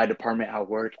my department at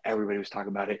work, everybody was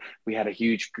talking about it. We had a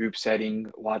huge group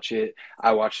setting, watch it.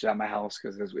 I watched it at my house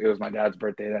because it was my dad's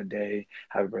birthday that day.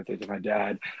 Happy birthday to my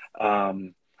dad.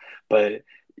 Um, but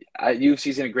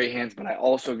UFC's in great hands, but I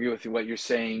also agree with what you're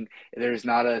saying. There's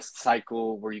not a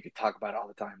cycle where you could talk about it all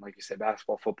the time. Like you said,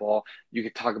 basketball, football, you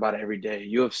could talk about it every day.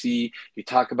 UFC, you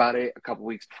talk about it a couple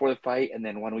weeks before the fight and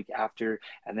then 1 week after,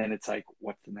 and then it's like,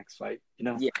 what's the next fight? You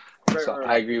know? Yeah. Right, So right,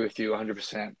 I right. agree with you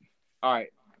 100%. All right.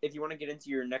 If you want to get into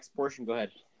your next portion, go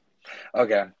ahead.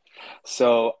 Okay.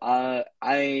 So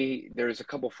I there's a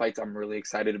couple fights I'm really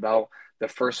excited about. The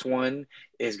first one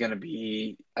is gonna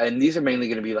be, and these are mainly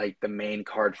gonna be like the main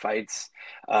card fights.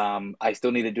 I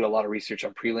still need to do a lot of research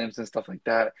on prelims and stuff like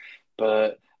that,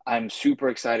 but I'm super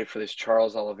excited for this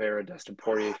Charles Oliveira Dustin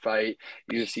Poirier fight,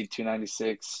 UFC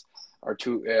 296 or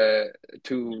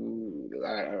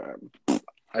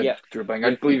I Yeah. drew a blank.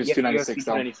 I believe it's UFC 296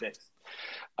 though. 296.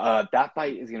 That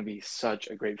fight is going to be such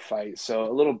a great fight. So,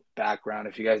 a little background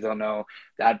if you guys don't know,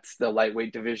 that's the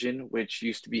lightweight division, which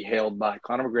used to be hailed by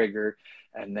Conor McGregor.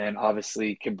 And then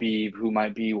obviously Khabib, who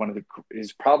might be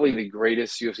is probably the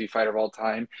greatest UFC fighter of all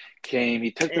time, came.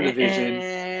 He took the division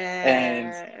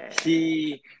and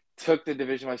he took the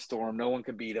division by storm. No one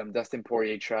could beat him. Dustin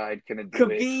Poirier tried, couldn't do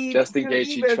it. Justin Khabib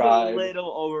Gaethje is a tried.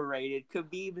 little overrated.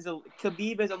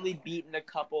 Khabib has only beaten a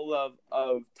couple of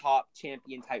top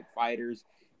champion type fighters.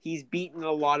 He's beaten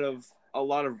a lot of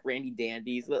Randy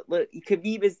Dandies.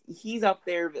 Khabib he's up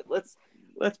there. But let's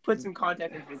put some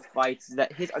context into his fights.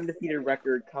 That his undefeated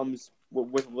record comes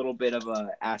with a little bit of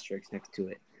a asterisk next to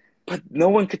it. But no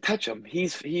one could touch him.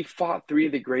 He fought three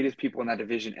of the greatest people in that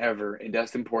division ever, in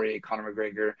Dustin Poirier, Conor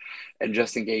McGregor, and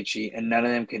Justin Gaethje, and none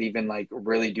of them could even like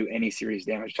really do any serious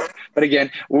damage to him. But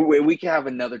again, we can have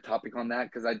another topic on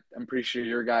that because I'm pretty sure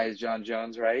your guy is John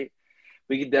Jones, right?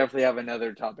 We could definitely have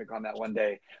another topic on that one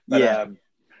day. But Yeah.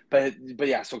 but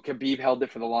yeah, so Khabib held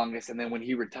it for the longest, and then when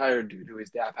he retired due to his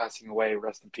dad passing away,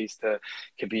 rest in peace to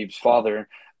Khabib's father,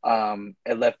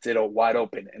 it left it wide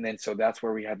open, and then so that's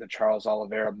where we had the Charles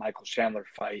Oliveira Michael Chandler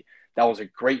fight. That was a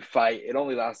great fight. It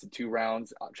only lasted 2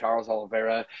 rounds. Charles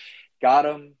Oliveira got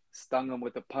him, stung him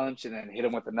with a punch, and then hit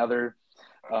him with another.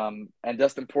 And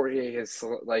Dustin Poirier has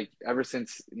like ever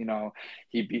since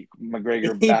he beat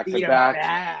McGregor back to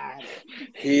back,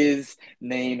 his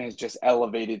name has just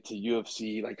elevated to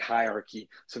UFC like hierarchy.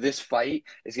 So this fight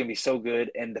is gonna be so good,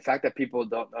 and the fact that people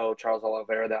don't know Charles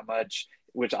Oliveira that much,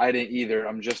 which I didn't either.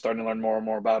 I'm just starting to learn more and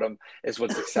more about him. Is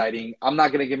what's exciting. I'm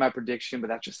not gonna give my prediction, but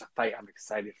that's just a fight I'm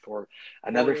excited for.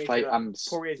 Another fight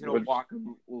Poirier's gonna walk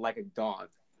him like a dog.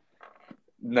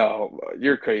 No,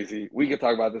 you're crazy. We could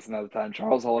talk about this another time.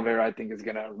 Charles Oliveira, I think, is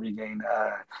gonna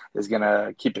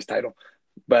keep his title.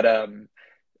 But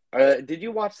did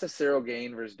you watch the Cyril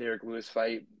Gane versus Derek Lewis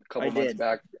fight a couple months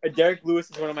back? Derek Lewis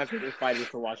is one of my favorite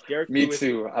fighters to watch. Me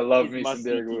too. I love me some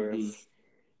Derek Lewis.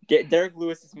 Derek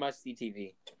Lewis is must-see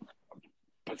TV.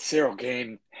 But Cyril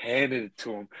Gane handed it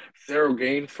to him. Cyril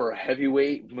Gane for a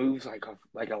heavyweight moves like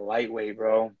a lightweight,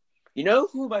 bro. You know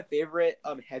who my favorite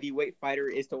heavyweight fighter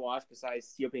is to watch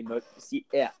besides Stipe Miocic?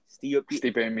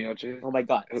 Oh my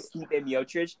god, Stipe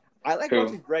Miocic. I like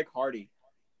watching Greg Hardy.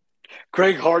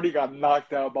 Greg Hardy got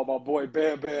knocked out by my boy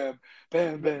Bam Bam.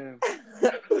 Bam Bam.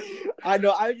 I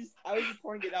know. I was just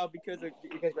pointing it out because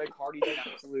Greg Hardy's an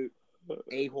absolute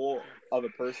a-hole of a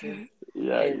person.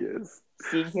 Yeah, he is.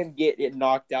 Seeing him get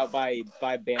knocked out by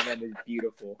Bam Bam is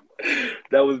beautiful.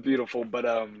 That was beautiful, but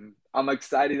I'm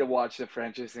excited to watch the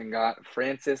Francis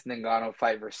Ngannou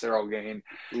fight versus Cyril Gane.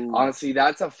 Honestly,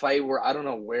 that's a fight where I don't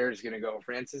know where it's gonna go.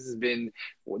 Francis has been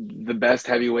the best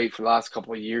heavyweight for the last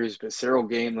couple of years, but Cyril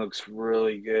Gane looks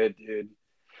really good, dude.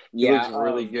 He looks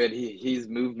really good. His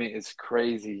movement is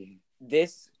crazy.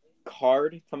 This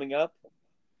card coming up,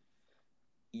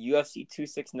 UFC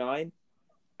 269,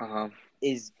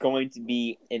 is going to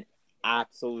be an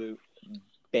absolute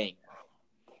banger.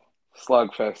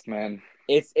 Slugfest, man.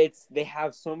 It's they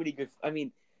have so many good. I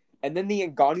mean, and then the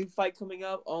Ngannou fight coming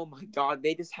up. Oh my god,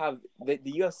 they just have the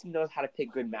UFC knows how to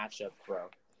pick good matchups, bro.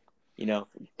 You know,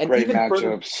 and great even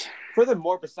matchups.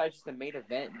 Furthermore, besides just the main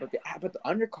event, but the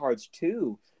undercards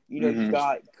too. You know, you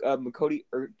got Cody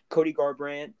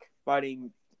Garbrandt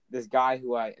fighting this guy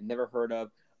who I never heard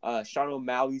of. Sean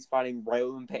O'Malley's fighting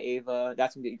Raylan Paiva.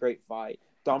 That's gonna be a great fight.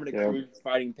 Dominic Cruz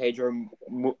fighting Pedro.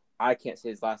 I can't say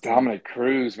his last name. Dominic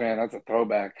Cruz, man, that's a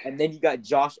throwback. And then you got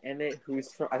Josh Emmett,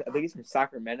 who's from I think he's from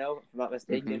Sacramento, if I'm not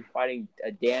mistaken, fighting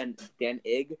Dan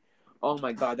Ig. Oh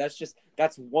my god, that's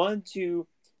 1, 2,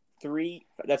 3.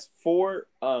 That's 4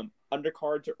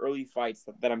 undercards or early fights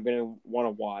that I'm gonna want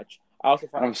to watch.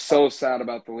 I'm so sad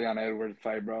about the Leon Edwards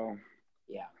fight, bro.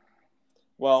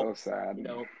 Well, So sad.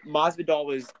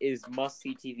 Masvidal is must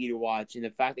see TV to watch, and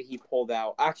the fact that he pulled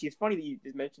out. Actually, it's funny that you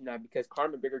just mentioned that because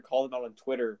Conor McGregor called him out on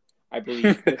Twitter, I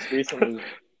believe, just recently.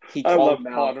 He I called love him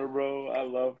out. Conor, bro. I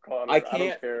love Conor. I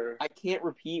don't care. I can't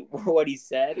repeat what he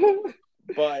said,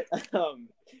 but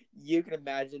you can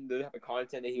imagine the type of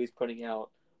content that he was putting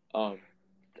out.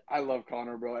 I love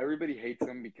Conor, bro. Everybody hates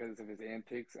him because of his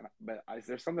antics, but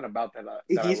there's something about that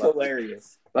that I He's love.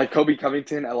 hilarious. Like Kobe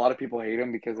Covington, a lot of people hate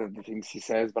him because of the things he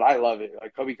says, but I love it.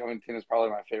 Like Kobe Covington is probably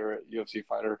my favorite UFC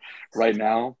fighter right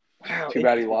now. Wow. Too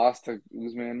bad he lost to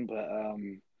Usman, but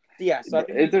yeah. So I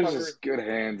think there's just good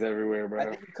hands everywhere, bro. I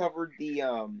think we covered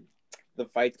the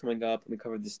fights coming up, and we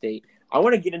covered the state. I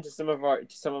want to get into some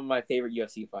of my favorite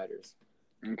UFC fighters.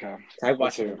 Okay. I've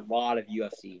watched a lot of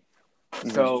UFC.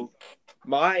 Mm-hmm. So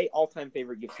my all-time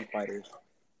favorite UFC fighters.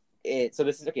 So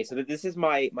this is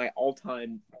my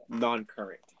all-time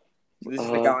non-current. So this is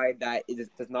the guy that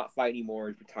does not fight anymore.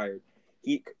 Is retired.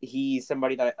 He's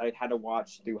somebody that I had to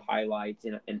watch through highlights,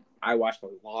 and I watched a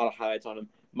lot of highlights on him.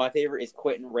 My favorite is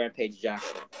Quentin Rampage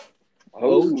Jackson.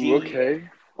 Okay.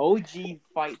 OG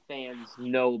fight fans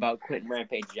know about Quentin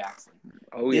Rampage Jackson.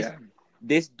 Yeah.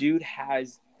 This dude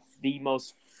has the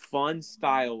most fun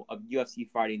style of UFC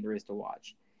fighting there is to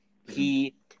watch. Mm-hmm.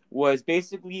 He was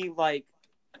basically like,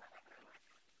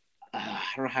 I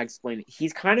don't know how to explain it.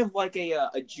 He's kind of like a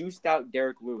juiced out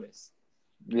Derek Lewis.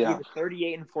 Yeah. He has a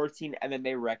 38-14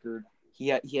 MMA record. He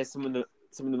has some of the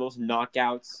most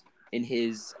knockouts in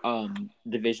his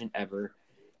division ever.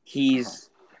 He's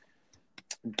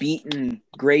beaten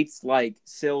greats like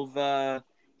Silva.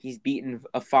 He's beaten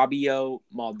Fabio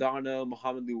Maldonado,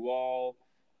 Muhammad Lawal.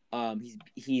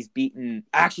 He's beaten.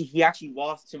 He actually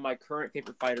lost to my current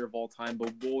favorite fighter of all time,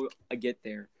 but we'll get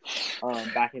there.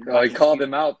 He called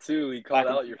him out too. He called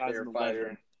out your favorite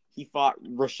fighter. He fought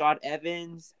Rashad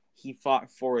Evans. He fought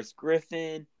Forrest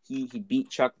Griffin. He beat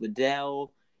Chuck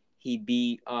Liddell. He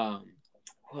beat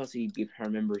who else did he beat? I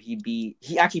remember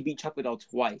he actually beat Chuck Liddell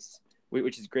twice,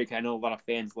 which is great because I know a lot of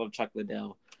fans love Chuck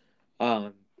Liddell.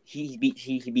 He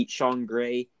beat Sean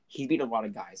Gray. He's beat a lot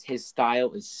of guys. His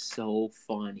style is so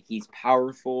fun. He's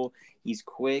powerful. He's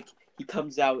quick. He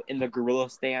comes out in the gorilla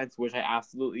stance, which I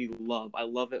absolutely love. I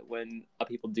love it when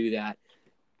people do that.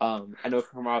 I know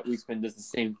Kamaru Usman does the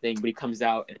same thing, but he comes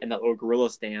out in that little gorilla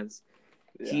stance.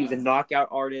 Yeah. He's a knockout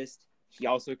artist. He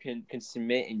also can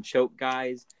submit and choke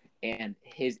guys, and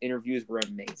his interviews were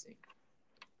amazing.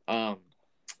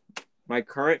 My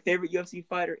current favorite UFC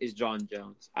fighter is Jon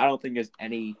Jones. I don't think there's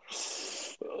any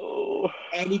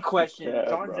question. Yeah,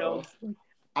 Jon Jones.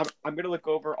 I'm gonna look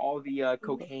over all the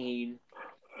cocaine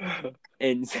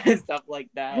and stuff like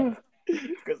that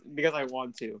because I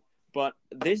want to. But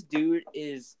this dude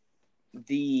is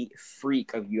the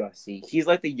freak of UFC. He's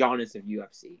like the Giannis of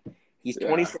UFC. He's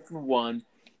 26-1.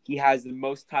 He has the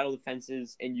most title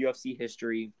defenses in UFC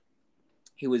history.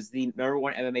 He was the number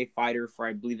one MMA fighter for,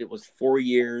 I believe it was 4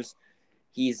 years.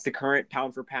 He's the current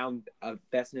pound for pound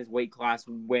best in his weight class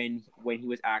when he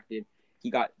was active.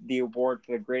 He got the award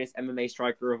for the greatest MMA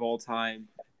striker of all time.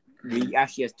 He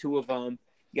actually has two of them.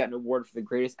 He got an award for the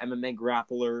greatest MMA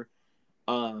grappler.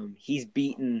 He's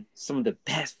beaten some of the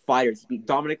best fighters. He beat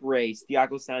Dominic Reyes,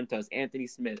 Thiago Santos, Anthony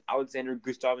Smith, Alexander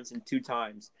Gustafsson 2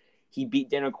 times. He beat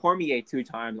Daniel Cormier 2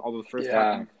 times, although the first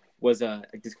time was a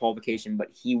disqualification, but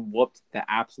he whooped the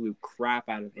absolute crap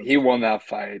out of him. He won that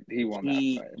fight.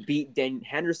 He beat Dan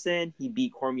Henderson. He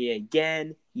beat Cormier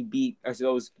again. He beat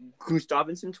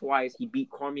Gustafsson twice. He beat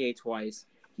Cormier twice.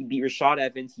 He beat Rashad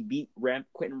Evans. He beat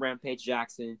Quentin Rampage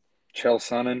Jackson. Chael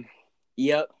Sonnen.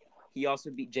 Yep. He also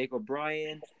beat Jake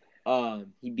O'Brien.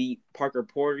 He beat Parker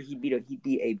Porter. He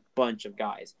beat a bunch of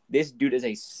guys. This dude is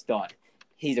a stud.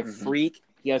 He's a freak.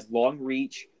 He has long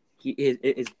reach.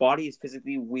 His body is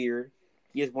physically weird.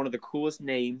 He has one of the coolest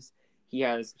names. He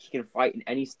can fight in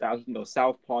any style. He can go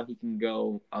southpaw. He can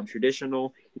go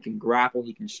traditional. He can grapple.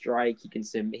 He can strike. He can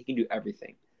submit. He can do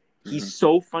everything. He's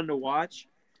so fun to watch.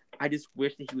 I just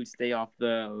wish that he would stay off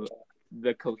the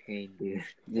cocaine, dude.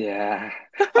 Yeah.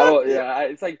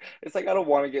 It's like I don't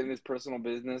want to get in his personal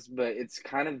business, but it's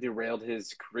kind of derailed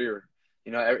his career.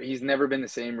 You know, he's never been the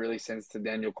same really since the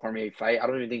Daniel Cormier fight. I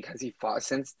don't even think has he fought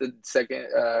since the second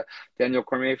Daniel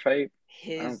Cormier fight.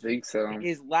 I don't think so.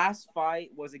 His last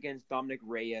fight was against Dominic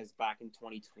Reyes back in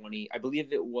 2020. I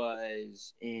believe it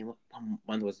was in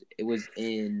when was it? It was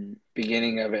in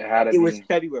beginning of it. It was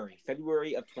February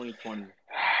of 2020.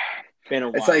 Been a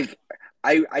while. It's like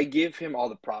I give him all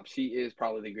the props. He is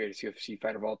probably the greatest UFC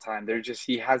fighter of all time.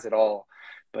 He has it all,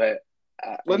 but.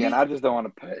 I just don't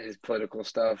want to put his political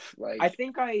stuff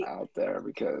out there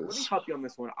because. Let me help you on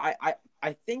this one. I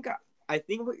think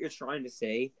what you're trying to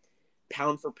say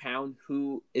pound for pound,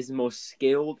 who is the most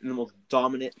skilled and the most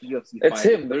dominant UFC It's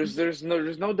fighter. him. There's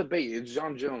no debate. It's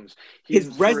John Jones. His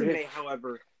resume,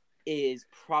 however, is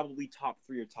probably top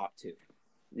 3 or top 2.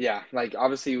 Yeah, like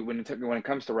obviously when it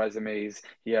comes to resumes,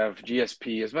 you have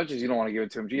GSP. As much as you don't want to give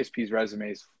it to him, GSP's resume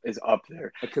is up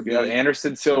there. It could You have be.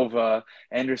 Anderson Silva.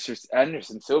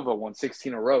 Anderson Silva won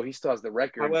 16 in a row. He still has the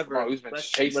record. However, Usman's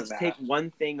chasing let's that. take one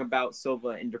thing about Silva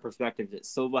into perspective. That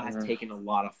Silva has taken a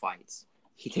lot of fights.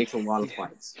 He takes a lot of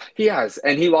fights. He has,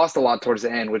 and he lost a lot towards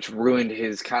the end, which ruined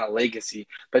his kind of legacy.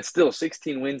 But still,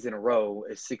 16 wins in a row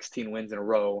is 16 wins in a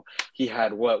row. He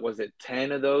had, what was it,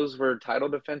 10 of those were title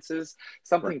defenses?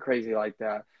 Something crazy like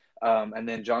that. And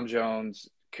then John Jones,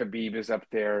 Khabib is up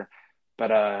there.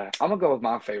 But I'm going to go with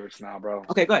my favorites now, bro.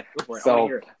 Okay, go ahead. Go for it.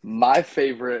 So, my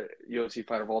favorite UFC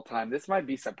fighter of all time, this might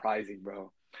be surprising,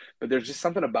 bro. But there's just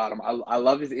something about him. I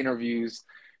love his interviews.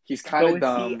 He's kind of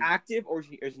dumb. Is he active or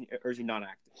is he not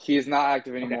active? He is not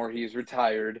active anymore. Okay. He's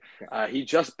retired. Okay. He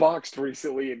just boxed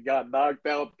recently and got knocked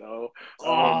out, though.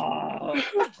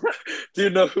 Do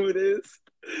you know who it is?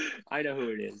 I know who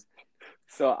it is.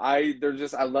 So I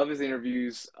love his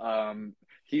interviews.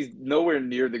 He's nowhere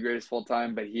near the greatest full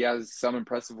time, but he has some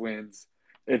impressive wins.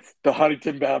 It's the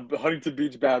Huntington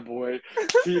Beach bad boy,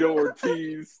 Tito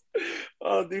Ortiz.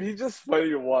 Oh, dude, he's just funny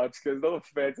to watch because no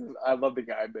offense, I love the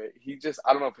guy, but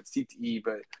I don't know if it's CTE,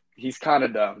 but he's kind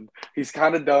of dumb. He's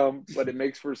kind of dumb, but it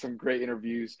makes for some great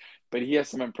interviews. But he has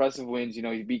some impressive wins. You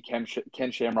know, he beat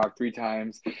Ken Shamrock 3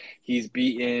 times. He's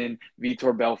beaten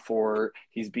Vitor Belfort.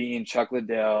 He's beaten Chuck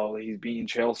Liddell. He's beaten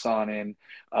Chael Sonnen.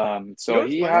 So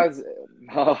he has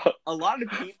a lot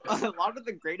of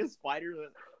the greatest fighters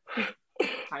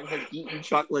time have beaten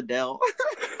Chuck Liddell.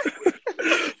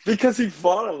 Because he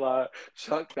fought a lot.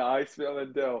 Chuck the Iceman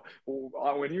Liddell.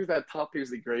 When he was at top, he was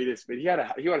the greatest. But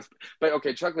but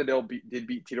okay, Chuck Liddell did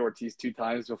beat Tito Ortiz 2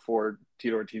 times before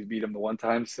Tito Ortiz beat him the 1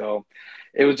 time. So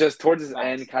it was just towards his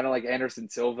end, kind of like Anderson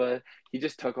Silva. He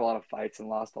just took a lot of fights and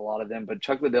lost a lot of them. But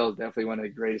Chuck Liddell is definitely one of the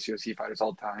greatest UFC fighters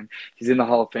all time. He's in the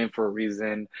Hall of Fame for a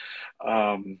reason.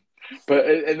 And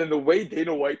then the way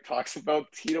Dana White talks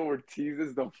about Tito Ortiz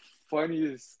is the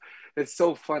funniest. It's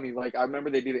so funny. Like, I remember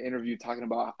they did an interview talking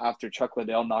about after Chuck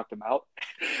Liddell knocked him out.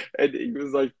 And he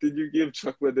was like, did you give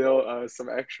Chuck Liddell some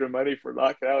extra money for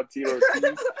knocking out Tito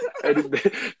Ortiz?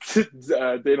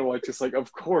 And Dana White just like,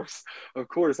 of course. I've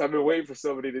been waiting for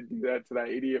somebody to do that to that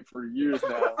idiot for years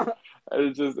now.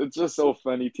 And it's just so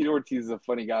funny. Tito Ortiz is a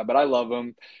funny guy, but I love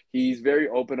him. He's very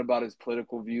open about his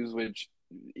political views, which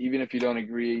even if you don't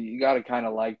agree, you got to kind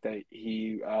of like that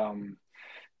he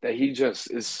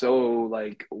just is so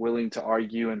like willing to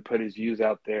argue and put his views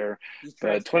out there.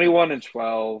 But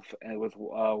 21-12 and with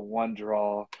 1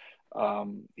 draw,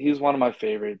 he's one of my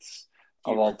favorites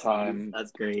of all time.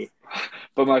 That's great.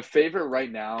 But my favorite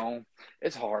right now,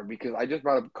 it's hard because I just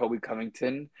brought up Colby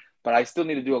Covington, but I still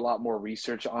need to do a lot more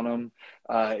research on him.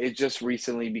 It just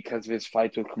recently, because of his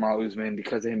fights with Kamaru Usman,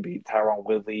 because of him beating Tyron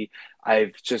Woodley,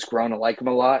 I've just grown to like him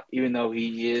a lot, even though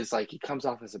he comes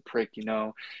off as a prick, you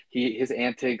know. His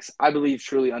antics, I believe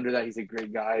truly under that he's a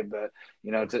great guy, but,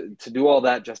 you know, to do all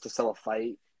that just to sell a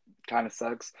fight kind of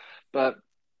sucks. But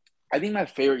I think my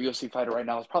favorite UFC fighter right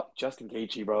now is probably Justin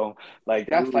Gaethje, bro. Like,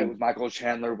 that fight with Michael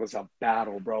Chandler was a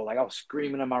battle, bro. Like, I was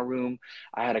screaming in my room.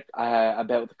 I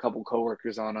bet with a couple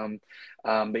coworkers on him.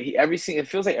 But it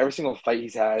feels like every single fight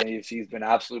he's had in the UFC has been an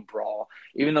absolute brawl.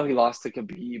 Even though he lost to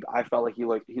Khabib, I felt like he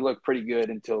looked pretty good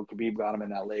until Khabib got him in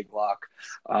that leg lock.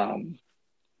 And,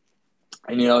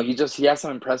 you know, he has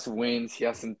some impressive wins. He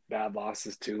has some bad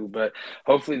losses, too. But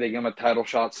hopefully they give him a title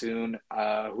shot soon.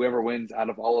 Whoever wins out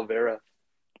of Oliveira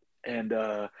and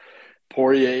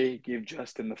Poirier gave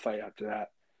Justin the fight after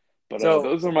that. But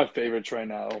those are my favorites right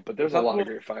now. But there's a lot of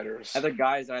great fighters. Other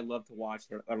guys I love to watch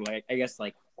are like, I guess,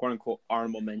 like, quote unquote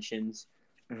honorable mentions.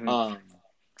 Mm-hmm.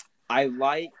 I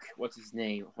like, what's his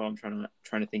name? Hold on, I'm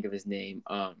trying to think of his name.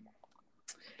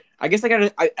 I guess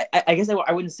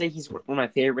I wouldn't say he's one of my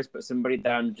favorites, but somebody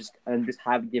that I'm just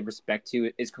happy to give respect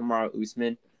to is Kamaru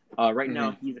Usman. Right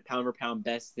now, he's a pound for pound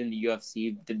best in the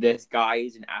UFC. This guy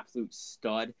is an absolute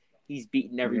stud. He's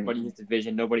beaten everybody in his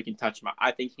division. Nobody can touch him.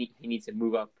 I think he needs to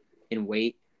move up in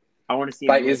weight. I want to see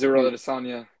him fight Israel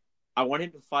Adesanya. I want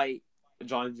him to fight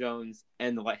John Jones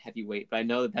and the light heavyweight, but I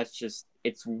know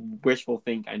it's wishful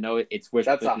think. I know it's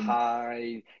wishful. That's thinking. A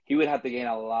high. He would have to gain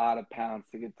a lot of pounds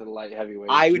to get to the light heavyweight.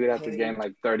 He would have to gain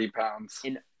like 30 pounds.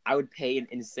 And I would pay an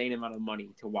insane amount of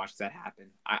money to watch that happen.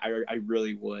 I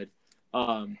really would.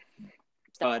 Stud.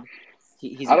 I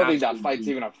don't think that fight's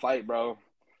even a fight, bro.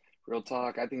 Real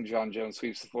talk. I think John Jones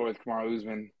sweeps the floor with Kamaru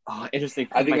Usman. Oh, interesting.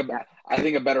 I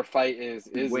think a better fight is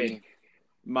Izzy.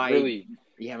 Really?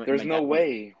 Yeah, There's my no dad.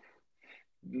 way.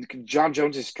 John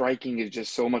Jones' striking is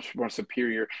just so much more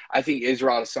superior. I think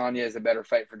Israel Adesanya is a better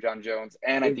fight for John Jones,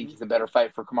 and I think Mhm. he's a better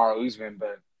fight for Kamaru Usman.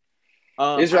 But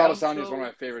I Israel Adesanya is one of also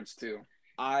my favorites too.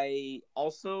 I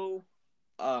also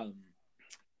um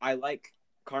I like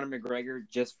Conor McGregor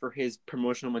just for his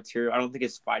promotional material. I don't think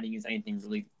his fighting is anything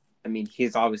really. I mean,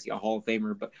 he's obviously a Hall of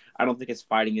Famer, but I don't think his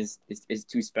fighting is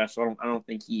too special. I don't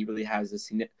think he really has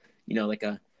like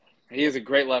a He has a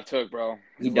great left hook, bro.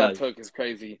 he His left does. hook is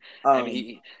crazy, and Um,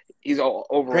 he's Great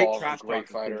overall a trash great talker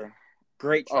too. fighter.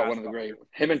 Great Oh, trash one of the great. talker.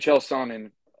 Him and Chael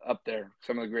Sonnen up there,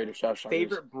 some of the greatest trash talkers.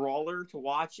 Favorite brawler to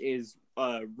watch is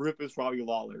Rufus Robbie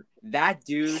Lawler. That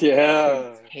dude can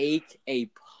Yeah. take a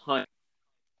punch.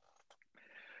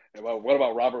 Well, what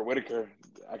about Robert Whitaker?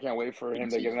 I can't wait for him Getting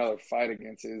to get cheated. another fight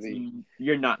against Izzy.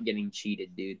 You're not getting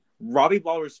cheated, dude. Robbie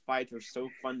Lawler's fights are so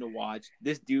fun to watch.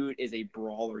 This dude is a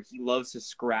brawler. He loves to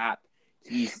scrap.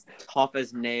 He's tough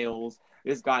as nails.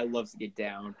 This guy loves to get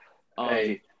down.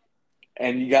 Hey,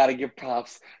 and you got to give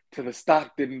props to the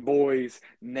Stockton boys,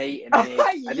 Nate and Nick.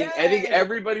 I think Yes!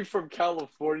 everybody from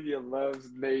California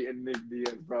loves Nate and Nick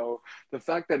Diaz, bro. The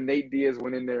fact that Nate Diaz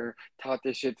went in there, taught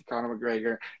this shit to Conor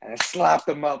McGregor, and slapped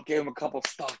him up, gave him a couple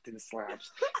Stockton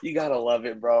slaps. You gotta love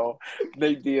it, bro.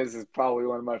 Nate Diaz is probably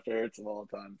one of my favorites of all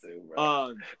time, too,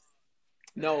 bro.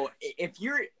 No, if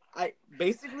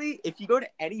if you go to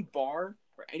any bar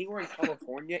or anywhere in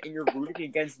California and you're rooting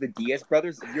against the Diaz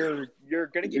brothers, you're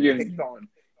gonna get You're, picked on.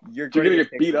 You're you're going to gonna get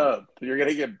get picked beat on. up. You're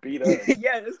gonna get beat up.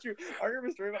 Yeah, that's true. I remember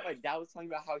a story about my dad was talking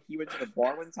about how he went to the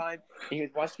bar one time and he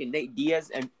was watching Nate Diaz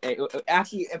and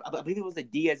actually I believe it was a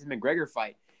Diaz and McGregor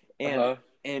fight, and Uh-huh.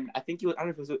 I think I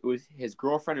don't know if it was his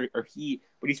girlfriend or he,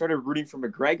 but he started rooting for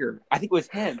McGregor. I think it was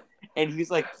him, and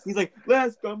he's like,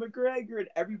 let's go McGregor, and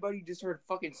everybody just started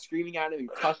fucking screaming at him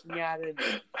and cussing at him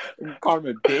and calling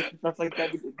him a bitch and stuff like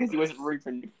that because he wasn't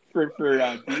rooting for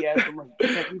Diaz. I'm like,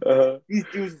 Uh-huh. these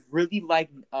dudes really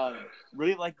like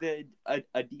the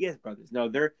Diaz brothers. No,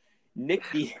 they're Nick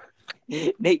Diaz.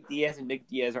 Nate Diaz and Nick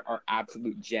Diaz are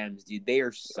absolute gems, dude. They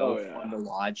are so Oh, yeah. fun to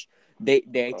watch. They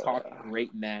Oh, talk yeah.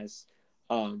 great mess.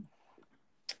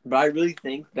 But I really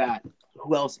think that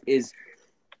who else is?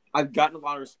 I've gotten a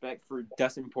lot of respect for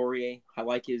Dustin Poirier. I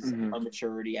like his Mhm.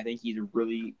 maturity. I think he's a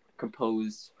really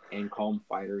composed and calm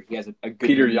fighter. He has a good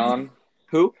Peter lead. Yan.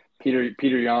 Who?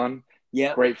 Peter Yan.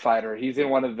 Yeah. Great fighter. He's in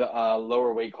one of the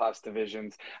lower weight class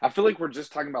divisions. I feel like we're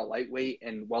just talking about lightweight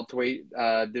and welterweight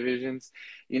divisions.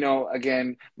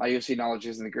 Again, my UFC knowledge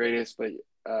isn't the greatest, but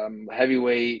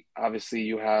heavyweight, obviously,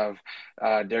 you have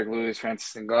Derek Lewis,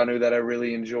 Francis Ngannou that I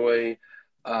really enjoy.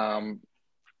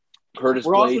 Curtis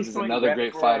We're also Blades is showing another rep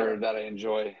great fighter that I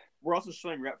enjoy. We're also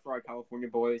showing rep for our California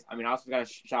boys. I mean, I also got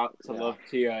to shout to Yeah. love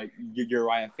to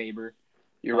Uriah Faber.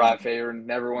 Uriah Faber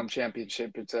never won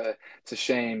championship. It's a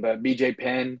shame, but BJ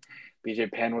Penn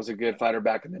was a good fighter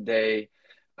back in the day.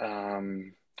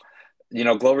 Glover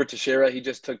Teixeira, he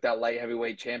just took that light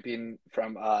heavyweight champion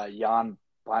from Jan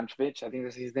Blachowicz, I think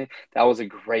that's his name. That was a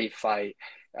great fight.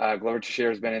 Glover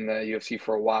Teixeira has been in the UFC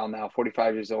for a while now,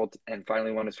 45 years old, and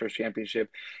finally won his first championship.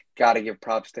 Got to give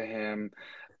props to him.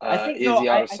 Izzy I think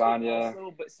Adesanya.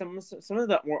 also, but some of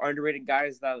the more underrated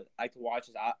guys that I like to watch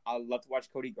is I love to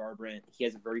watch Cody Garbrandt. He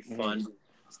has a very fun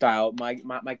style.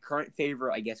 My current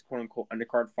favorite, I guess, quote unquote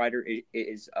undercard fighter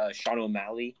is Sean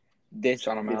O'Malley. This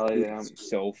Sean O'Malley, is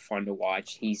so fun to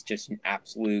watch. He's just an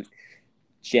absolute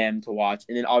gem to watch.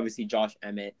 And then obviously Josh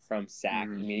Emmett from SAC. I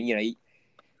mean,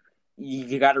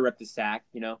 you got to rep the SAC,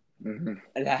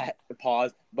 that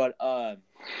pause. But I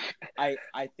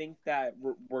think that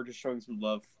we're just showing some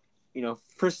love,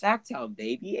 for Sacktown,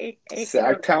 baby.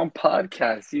 Sacktown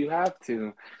podcast. You have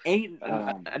to. Ain't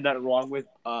nothing wrong with.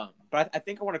 But I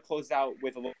think I want to close out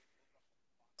with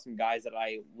some guys that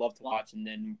I love to watch, and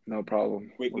then no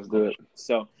problem. Let's do it.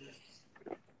 So,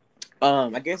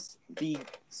 I guess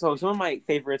some of my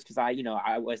favorites, because I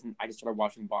just started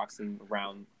watching boxing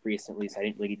around recently, so I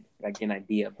didn't really get an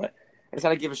idea. But I just had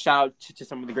to give a shout out to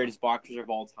some of the greatest boxers of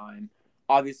all time.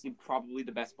 Obviously, probably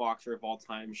the best boxer of all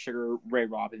time, Sugar Ray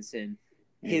Robinson.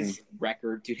 His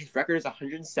record is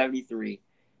 173,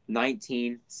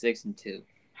 19, 6-2.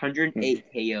 108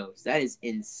 KOs. That is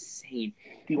insane.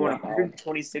 He won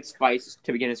 126 fights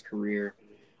to begin his career.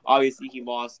 Obviously, he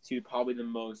lost to probably the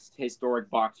most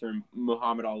historic boxer,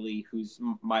 Muhammad Ali, who's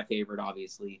my favorite,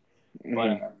 obviously.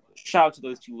 But shout out to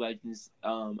those two legends.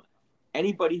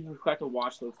 Anybody who got to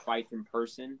watch those fights in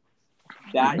person,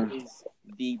 that is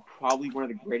probably one of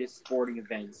the greatest sporting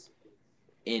events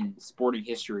in sporting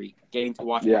history. Getting to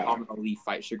watch Muhammad Ali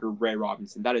fight Sugar Ray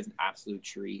Robinson, that is an absolute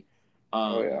treat.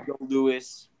 Joe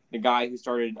Louis, the guy who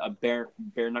started bare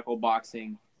knuckle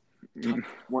boxing,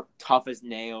 tough, tough as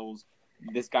nails.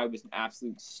 This guy was an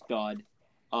absolute stud.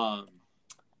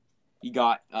 You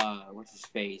got what's his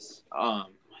face?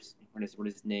 What is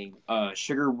his name?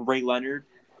 Sugar Ray Leonard,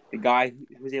 the guy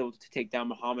who was able to take down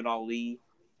Muhammad Ali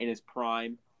in his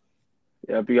prime.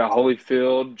 Yep, you got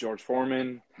Holyfield, George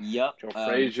Foreman, Yep. Joe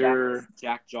Frazier.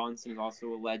 Jack Johnson is also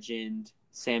a legend.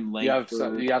 Sam You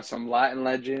Langford. have some Latin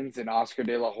legends and Oscar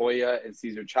De La Hoya and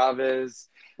Cesar Chavez.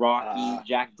 Rocky,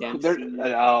 Jack Dempsey.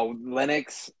 Louis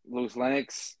Lennox.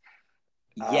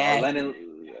 Yes. Lennon.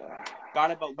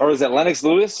 Got about. Or is it Lennox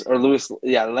Lewis or Lewis?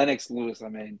 Yeah, Lennox Lewis. I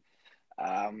mean,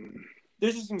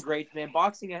 there's just some great man.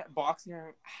 Boxing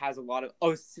has a lot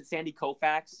of Sandy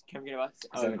Koufax. Can't forget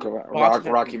about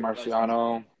Rocky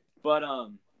Marciano. But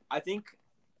I think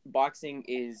boxing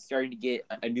is starting to get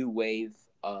a new wave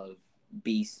of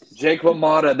beasts. Jake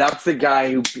LaMotta, that's the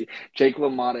guy who Jake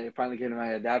LaMotta. It finally came to my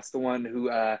head. That's the one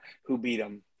who beat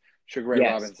him. Sugar Ray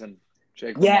Robinson.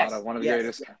 Jake LaMotta, one of the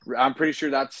greatest. Yes. I'm pretty sure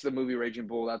that's the movie Raging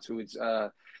Bull. That's who it's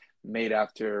made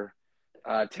after.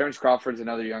 Terrence Crawford's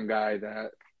another young guy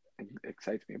that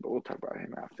excites me, but we'll talk about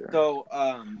him after. So,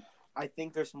 I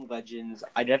think there's some legends.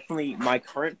 My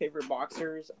current favorite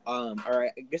boxers. All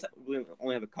right, I guess we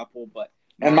only have a couple, but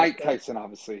Mike Tyson,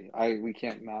 obviously. We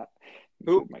can't not.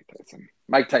 Who? Mike Tyson.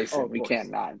 Mike Tyson. Oh, we can't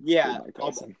not. Yeah, Mike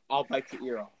Tyson. I'll bite your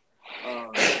ear off.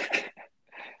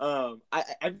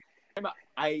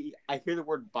 I hear the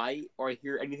word bite or I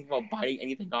hear anything about biting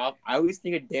anything off. I always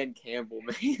think of Dan Campbell,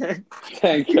 man.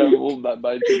 Dan Campbell that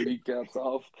bites your kneecaps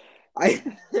off.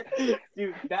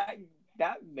 Dude, that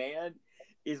man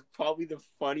is probably the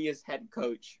funniest head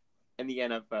coach in the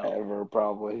NFL ever.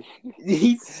 Probably.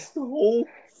 He's so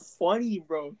funny,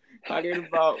 bro. Talking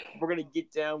about we're gonna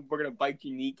get down, we're gonna bite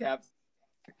your kneecaps.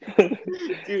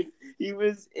 Dude, he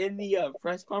was in the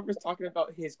press conference talking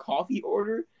about his coffee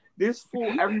order. This fool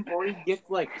every morning gets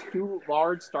like 2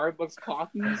 large Starbucks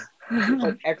coffees with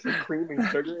like extra cream and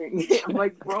sugar. I'm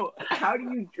like, bro, how do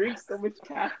you drink so much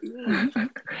caffeine?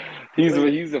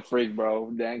 He's a freak,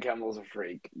 bro. Dan Campbell's a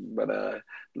freak. But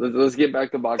let's get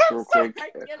back to boxing real quick.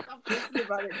 I guess I'm thinking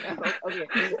about it now. Okay.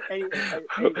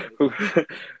 Anyway.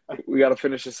 We got to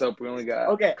finish this up. We only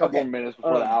got a couple more minutes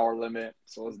before the hour limit,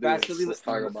 so let's do this. Let's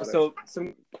talk about it. So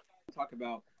talk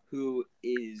about who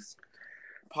is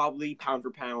probably pound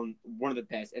for pound one of the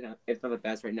best, if not the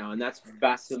best right now, and that's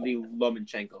Vasily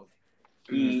Lomachenko.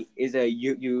 He is a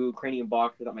Ukrainian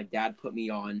boxer that my dad put me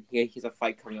on. He has a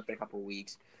fight coming up in a couple of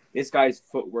weeks. This guy's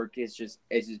footwork is just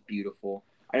beautiful.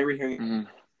 I remember hearing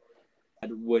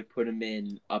would put him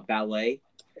in a ballet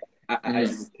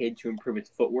as a kid to improve his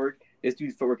footwork. This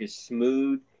dude's footwork is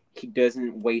smooth. He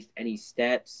doesn't waste any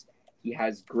steps. He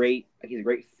has a great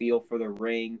feel for the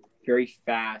ring. Very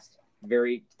fast.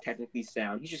 Very technically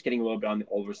sound. He's just getting a little bit on the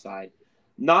older side.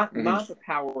 Not the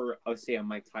power of, say, a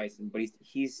Mike Tyson, but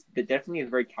he's definitely a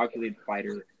very calculated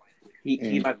fighter.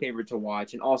 He's my favorite to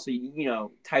watch. And also,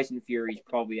 Tyson Fury is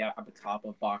probably at the top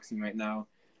of boxing right now.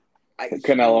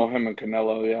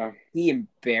 Canelo, yeah. He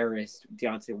embarrassed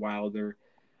Deontay Wilder.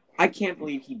 I can't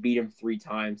believe he beat him 3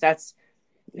 times. That's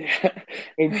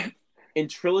in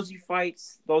trilogy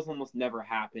fights, those almost never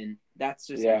happen. That's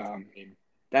just insane.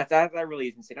 That really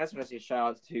is insane. That's what I say.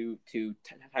 Shout out to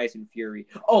Tyson Fury.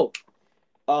 Oh,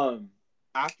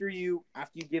 after you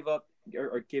give up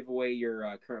or give away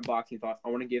your current boxing thoughts, I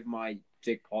want to give my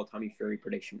Jake Paul Tommy Fury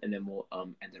prediction, and then we'll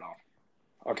end it off.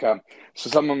 Okay. So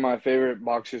some of my favorite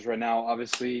boxers right now,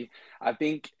 obviously, I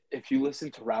think if you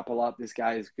listen to rap a lot, this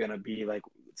guy is gonna be like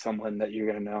someone that you're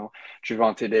gonna know.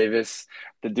 Gervonta Davis,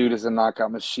 the dude is a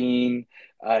knockout machine.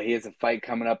 He has a fight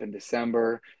coming up in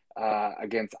December.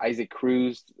 Against Isaac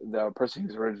Cruz, the person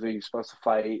who's originally supposed to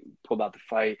fight, pulled out the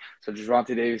fight. So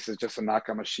Gervonta Davis is just a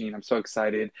knockout machine. I'm so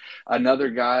excited. Another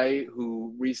guy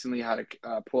who recently had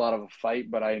to pull out of a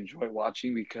fight, but I enjoy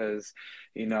watching because,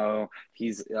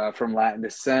 he's from Latin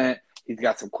descent. He's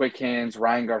got some quick hands.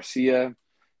 Ryan Garcia.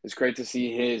 It's great to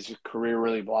see his career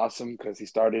really blossom because he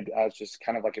started as just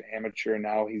kind of like an amateur. And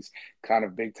now he's kind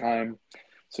of big time.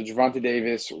 So Gervonta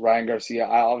Davis, Ryan Garcia.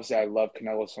 I love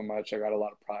Canelo so much. I got a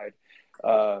lot of pride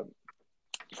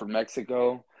from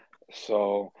Mexico.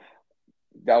 So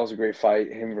that was a great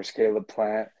fight. Him versus Caleb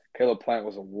Plant. Caleb Plant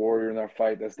was a warrior in that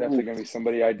fight. That's definitely going to be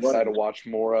somebody I decide to watch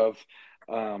more of.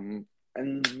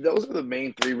 And those are the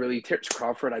main 3, really. Terrence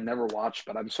Crawford I never watched,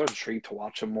 but I'm so intrigued to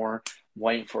watch him more. I'm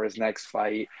waiting for his next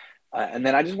fight. And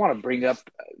then I just want to bring up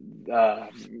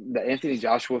the Anthony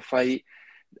Joshua fight.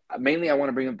 Mainly, I want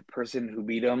to bring up the person who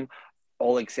beat him,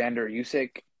 Alexander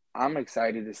Usyk. I'm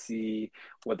excited to see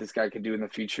what this guy could do in the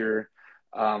future.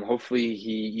 Hopefully,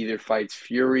 he either fights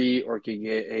Fury or can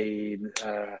get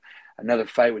another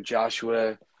fight with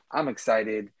Joshua. I'm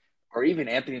excited. Or even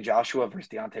Anthony Joshua versus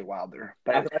Deontay Wilder.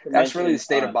 I But forgot to that's really the mention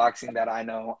state of boxing that I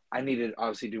know. I need to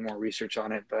obviously do more research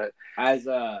on it, but as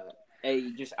a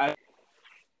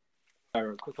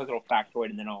quick little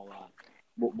factoid, and then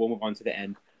we'll move on to the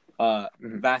end.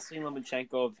 mhm. Vasily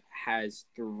Lomachenko has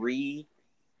 3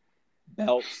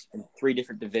 belts in 3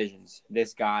 different divisions.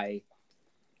 This guy,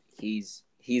 he's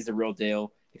the real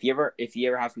deal. If you ever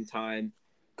have some time,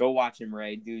 go watch him,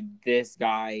 Ray. Dude, this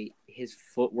guy, his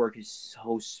footwork is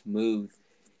so smooth.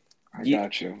 I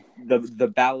got you.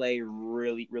 The ballet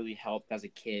really helped as a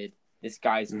kid. This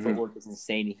guy's Mhm. footwork is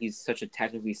insane. He's such a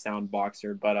technically sound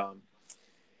boxer. But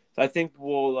so I think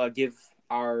we'll give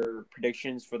our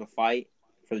predictions for the fight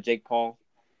for the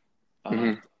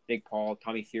Mhm. Jake Paul,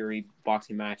 Tommy Fury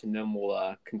boxing match, and then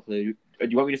we'll conclude. Do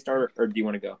you want me to start, or do you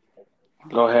want to go?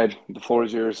 Go ahead. The floor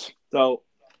is yours. So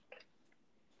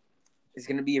it's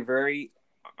going to be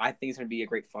I think it's going to be a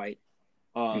great fight.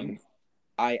 Mhm.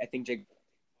 I think Jake,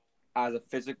 as a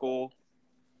physical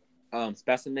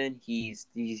specimen, he's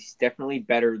definitely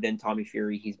better than Tommy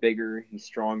Fury. He's bigger, he's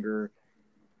stronger.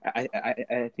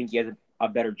 I think he has a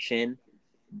better chin,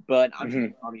 but I'm Mhm.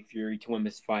 taking Tommy Fury to win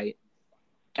this fight,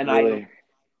 and I don't Really.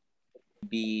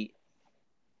 be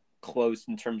close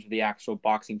in terms of the actual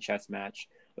boxing chess match.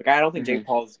 Like, I don't think Jake Mhm.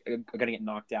 Paul's gonna get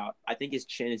knocked out. I think his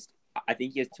chin is. I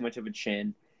think he has too much of a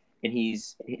chin, and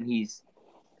he's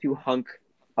too hunk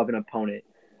of an opponent.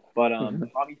 But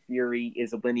Mhm. Tommy Fury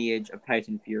is a lineage of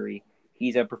Tyson Fury.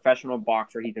 He's a professional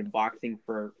boxer. He's been boxing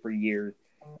for years.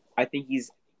 I think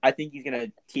he's I think he's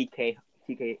gonna TKO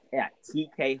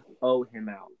him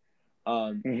out.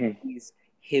 Mhm.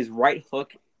 His right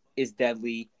hook is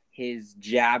deadly. His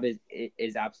jab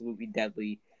is absolutely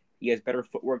deadly. He has better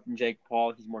footwork than Jake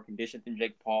Paul. He's more conditioned than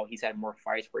Jake Paul. He's had more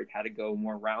fights where he's had to go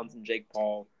more rounds than Jake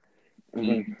Paul.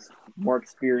 Mhm. He's more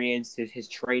experienced. His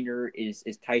trainer is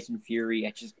Tyson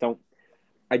Fury.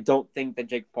 I don't think that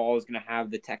Jake Paul is going to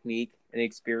have the technique and the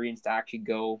experience to actually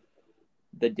go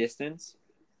the distance.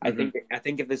 Mhm. I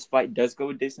think if this fight does go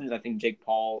a distance, I think Jake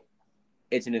Paul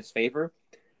it's in his favor.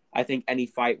 I think any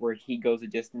fight where he goes a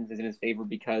distance is in his favor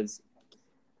because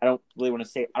I don't really want to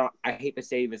say I hate to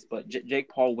say this, but Jake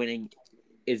Paul winning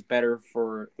is better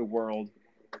for the world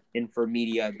and for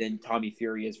media than Tommy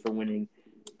Fury is for winning.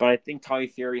 But I think Tommy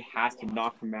Fury has to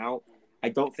knock him out. I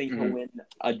don't think he'll Mhm. win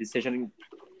a decision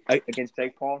against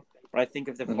Jake Paul, but I think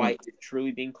if the Mhm. fight is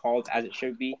truly being called as it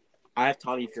should be, I have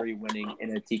Tommy Fury winning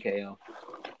in a TKO.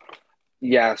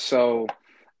 Yeah, so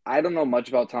I don't know much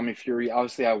about Tommy Fury.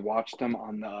 Obviously, I watched him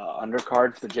on the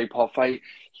undercard for the Jake Paul fight.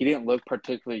 He didn't look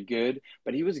particularly good,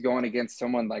 but he was going against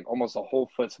someone like almost a whole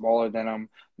foot smaller than him,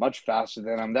 much faster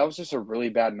than him. That was just a really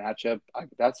bad matchup.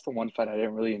 That's the one fight I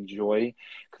didn't really enjoy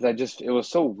because it was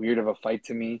so weird of a fight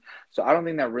to me. So I don't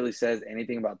think that really says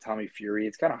anything about Tommy Fury.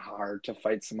 It's kind of hard to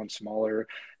fight someone smaller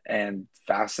and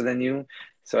faster than you.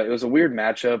 So it was a weird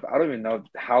matchup. I don't even know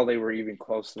how they were even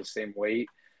close to the same weight,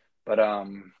 but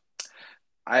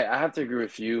I have to agree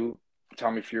with you.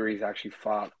 Tommy Fury's actually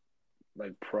fought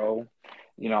like pro.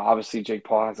 Obviously Jake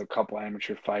Paul has a couple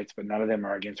amateur fights, but none of them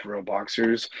are against real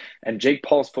boxers. And Jake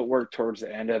Paul's footwork towards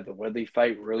the end of the Woodley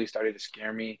fight really started to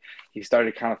scare me. He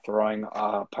started kind of throwing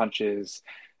punches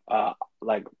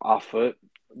like off foot,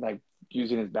 like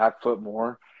using his back foot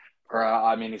more, or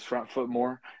I mean his front foot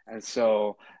more. And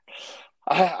so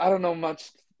I don't know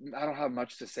much. I don't have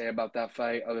much to say about that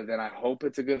fight other than I hope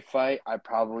it's a good fight. I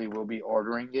probably will be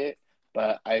ordering it,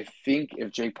 but I think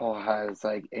if Jake Paul has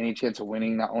like any chance of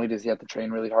winning, not only does he have to train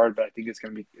really hard, but I think it's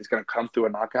gonna come through a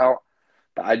knockout.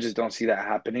 But I just don't see that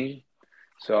happening.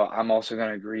 So I'm also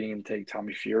gonna agree and take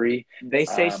Tommy Fury. They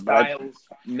say But I styles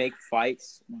make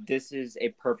fights. This is a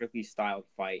perfectly styled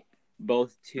fight.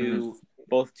 Both mhm, two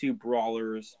both two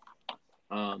brawlers.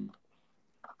 Um,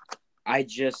 I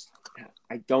just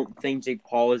I don't think Jake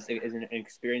Paul is an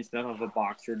experienced enough of a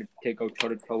boxer to go toe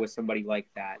to toe with somebody like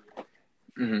that.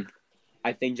 mhm.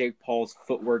 I think Jake Paul's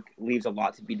footwork leaves a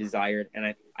lot to be desired,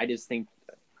 and I just think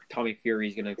Tommy Fury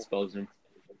is going to expose him.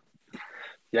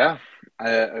 Yeah,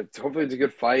 hopefully it's a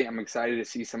good fight. I'm excited to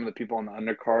see some of the people on the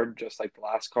undercard, just like the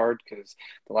last card, because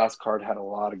the last card had a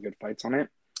lot of good fights on it.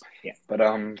 Yeah. But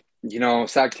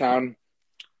Sacktown,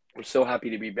 we're so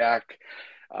happy to be back.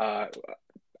 Uh,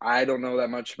 I don't know that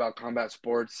much about combat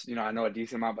sports. I know a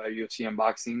decent amount about UFC and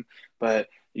boxing, but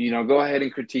go ahead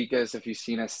and critique us if you've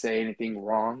seen us say anything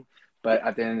wrong. But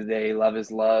at the end of the day, love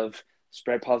is love.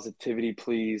 Spread positivity,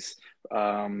 please.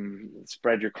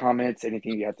 Spread your comments.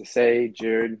 Anything you have to say,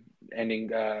 Jared. Ending.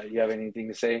 You have anything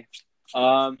to say?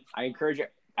 I encourage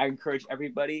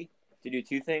everybody to do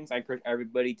two things. I encourage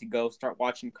everybody to go start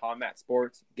watching combat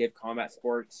sports, give combat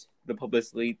sports the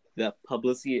publicity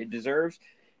it deserves,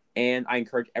 and I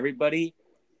encourage everybody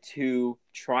to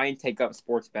try and take up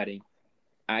sports betting.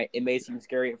 It may seem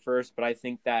scary at first, but I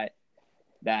think that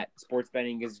sports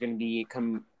betting is going to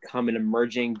become an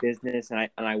emerging business, and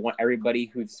I want everybody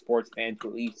who's a sports fan to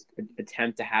at least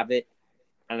attempt to have it.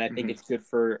 And I think it's good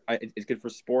for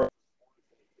sport,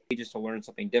 just to learn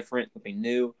something different, something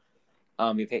new.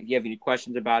 If you have any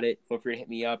questions about it, feel free to hit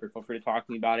me up or feel free to talk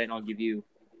to me about it, and I'll give you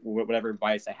whatever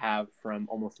advice I have from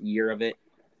almost a year of it.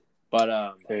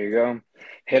 But there you go.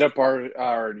 Hit up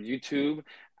our YouTube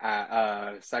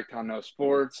at Sacktown No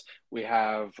Sports. We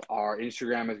have our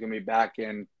Instagram is going to be back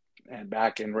and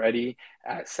ready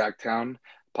at Sacktown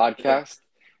Podcast.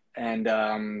 And,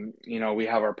 we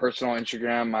have our personal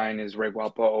Instagram. Mine is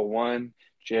RayGuapo01.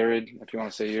 Jared, if you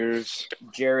want to say yours.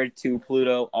 Jared to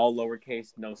Pluto, all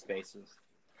lowercase, no spaces.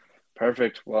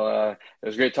 Perfect. Well, it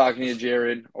was great talking to you,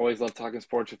 Jared. Always love talking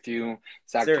sports with you.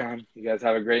 Sacktown, you guys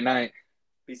have a great night.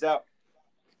 Peace out.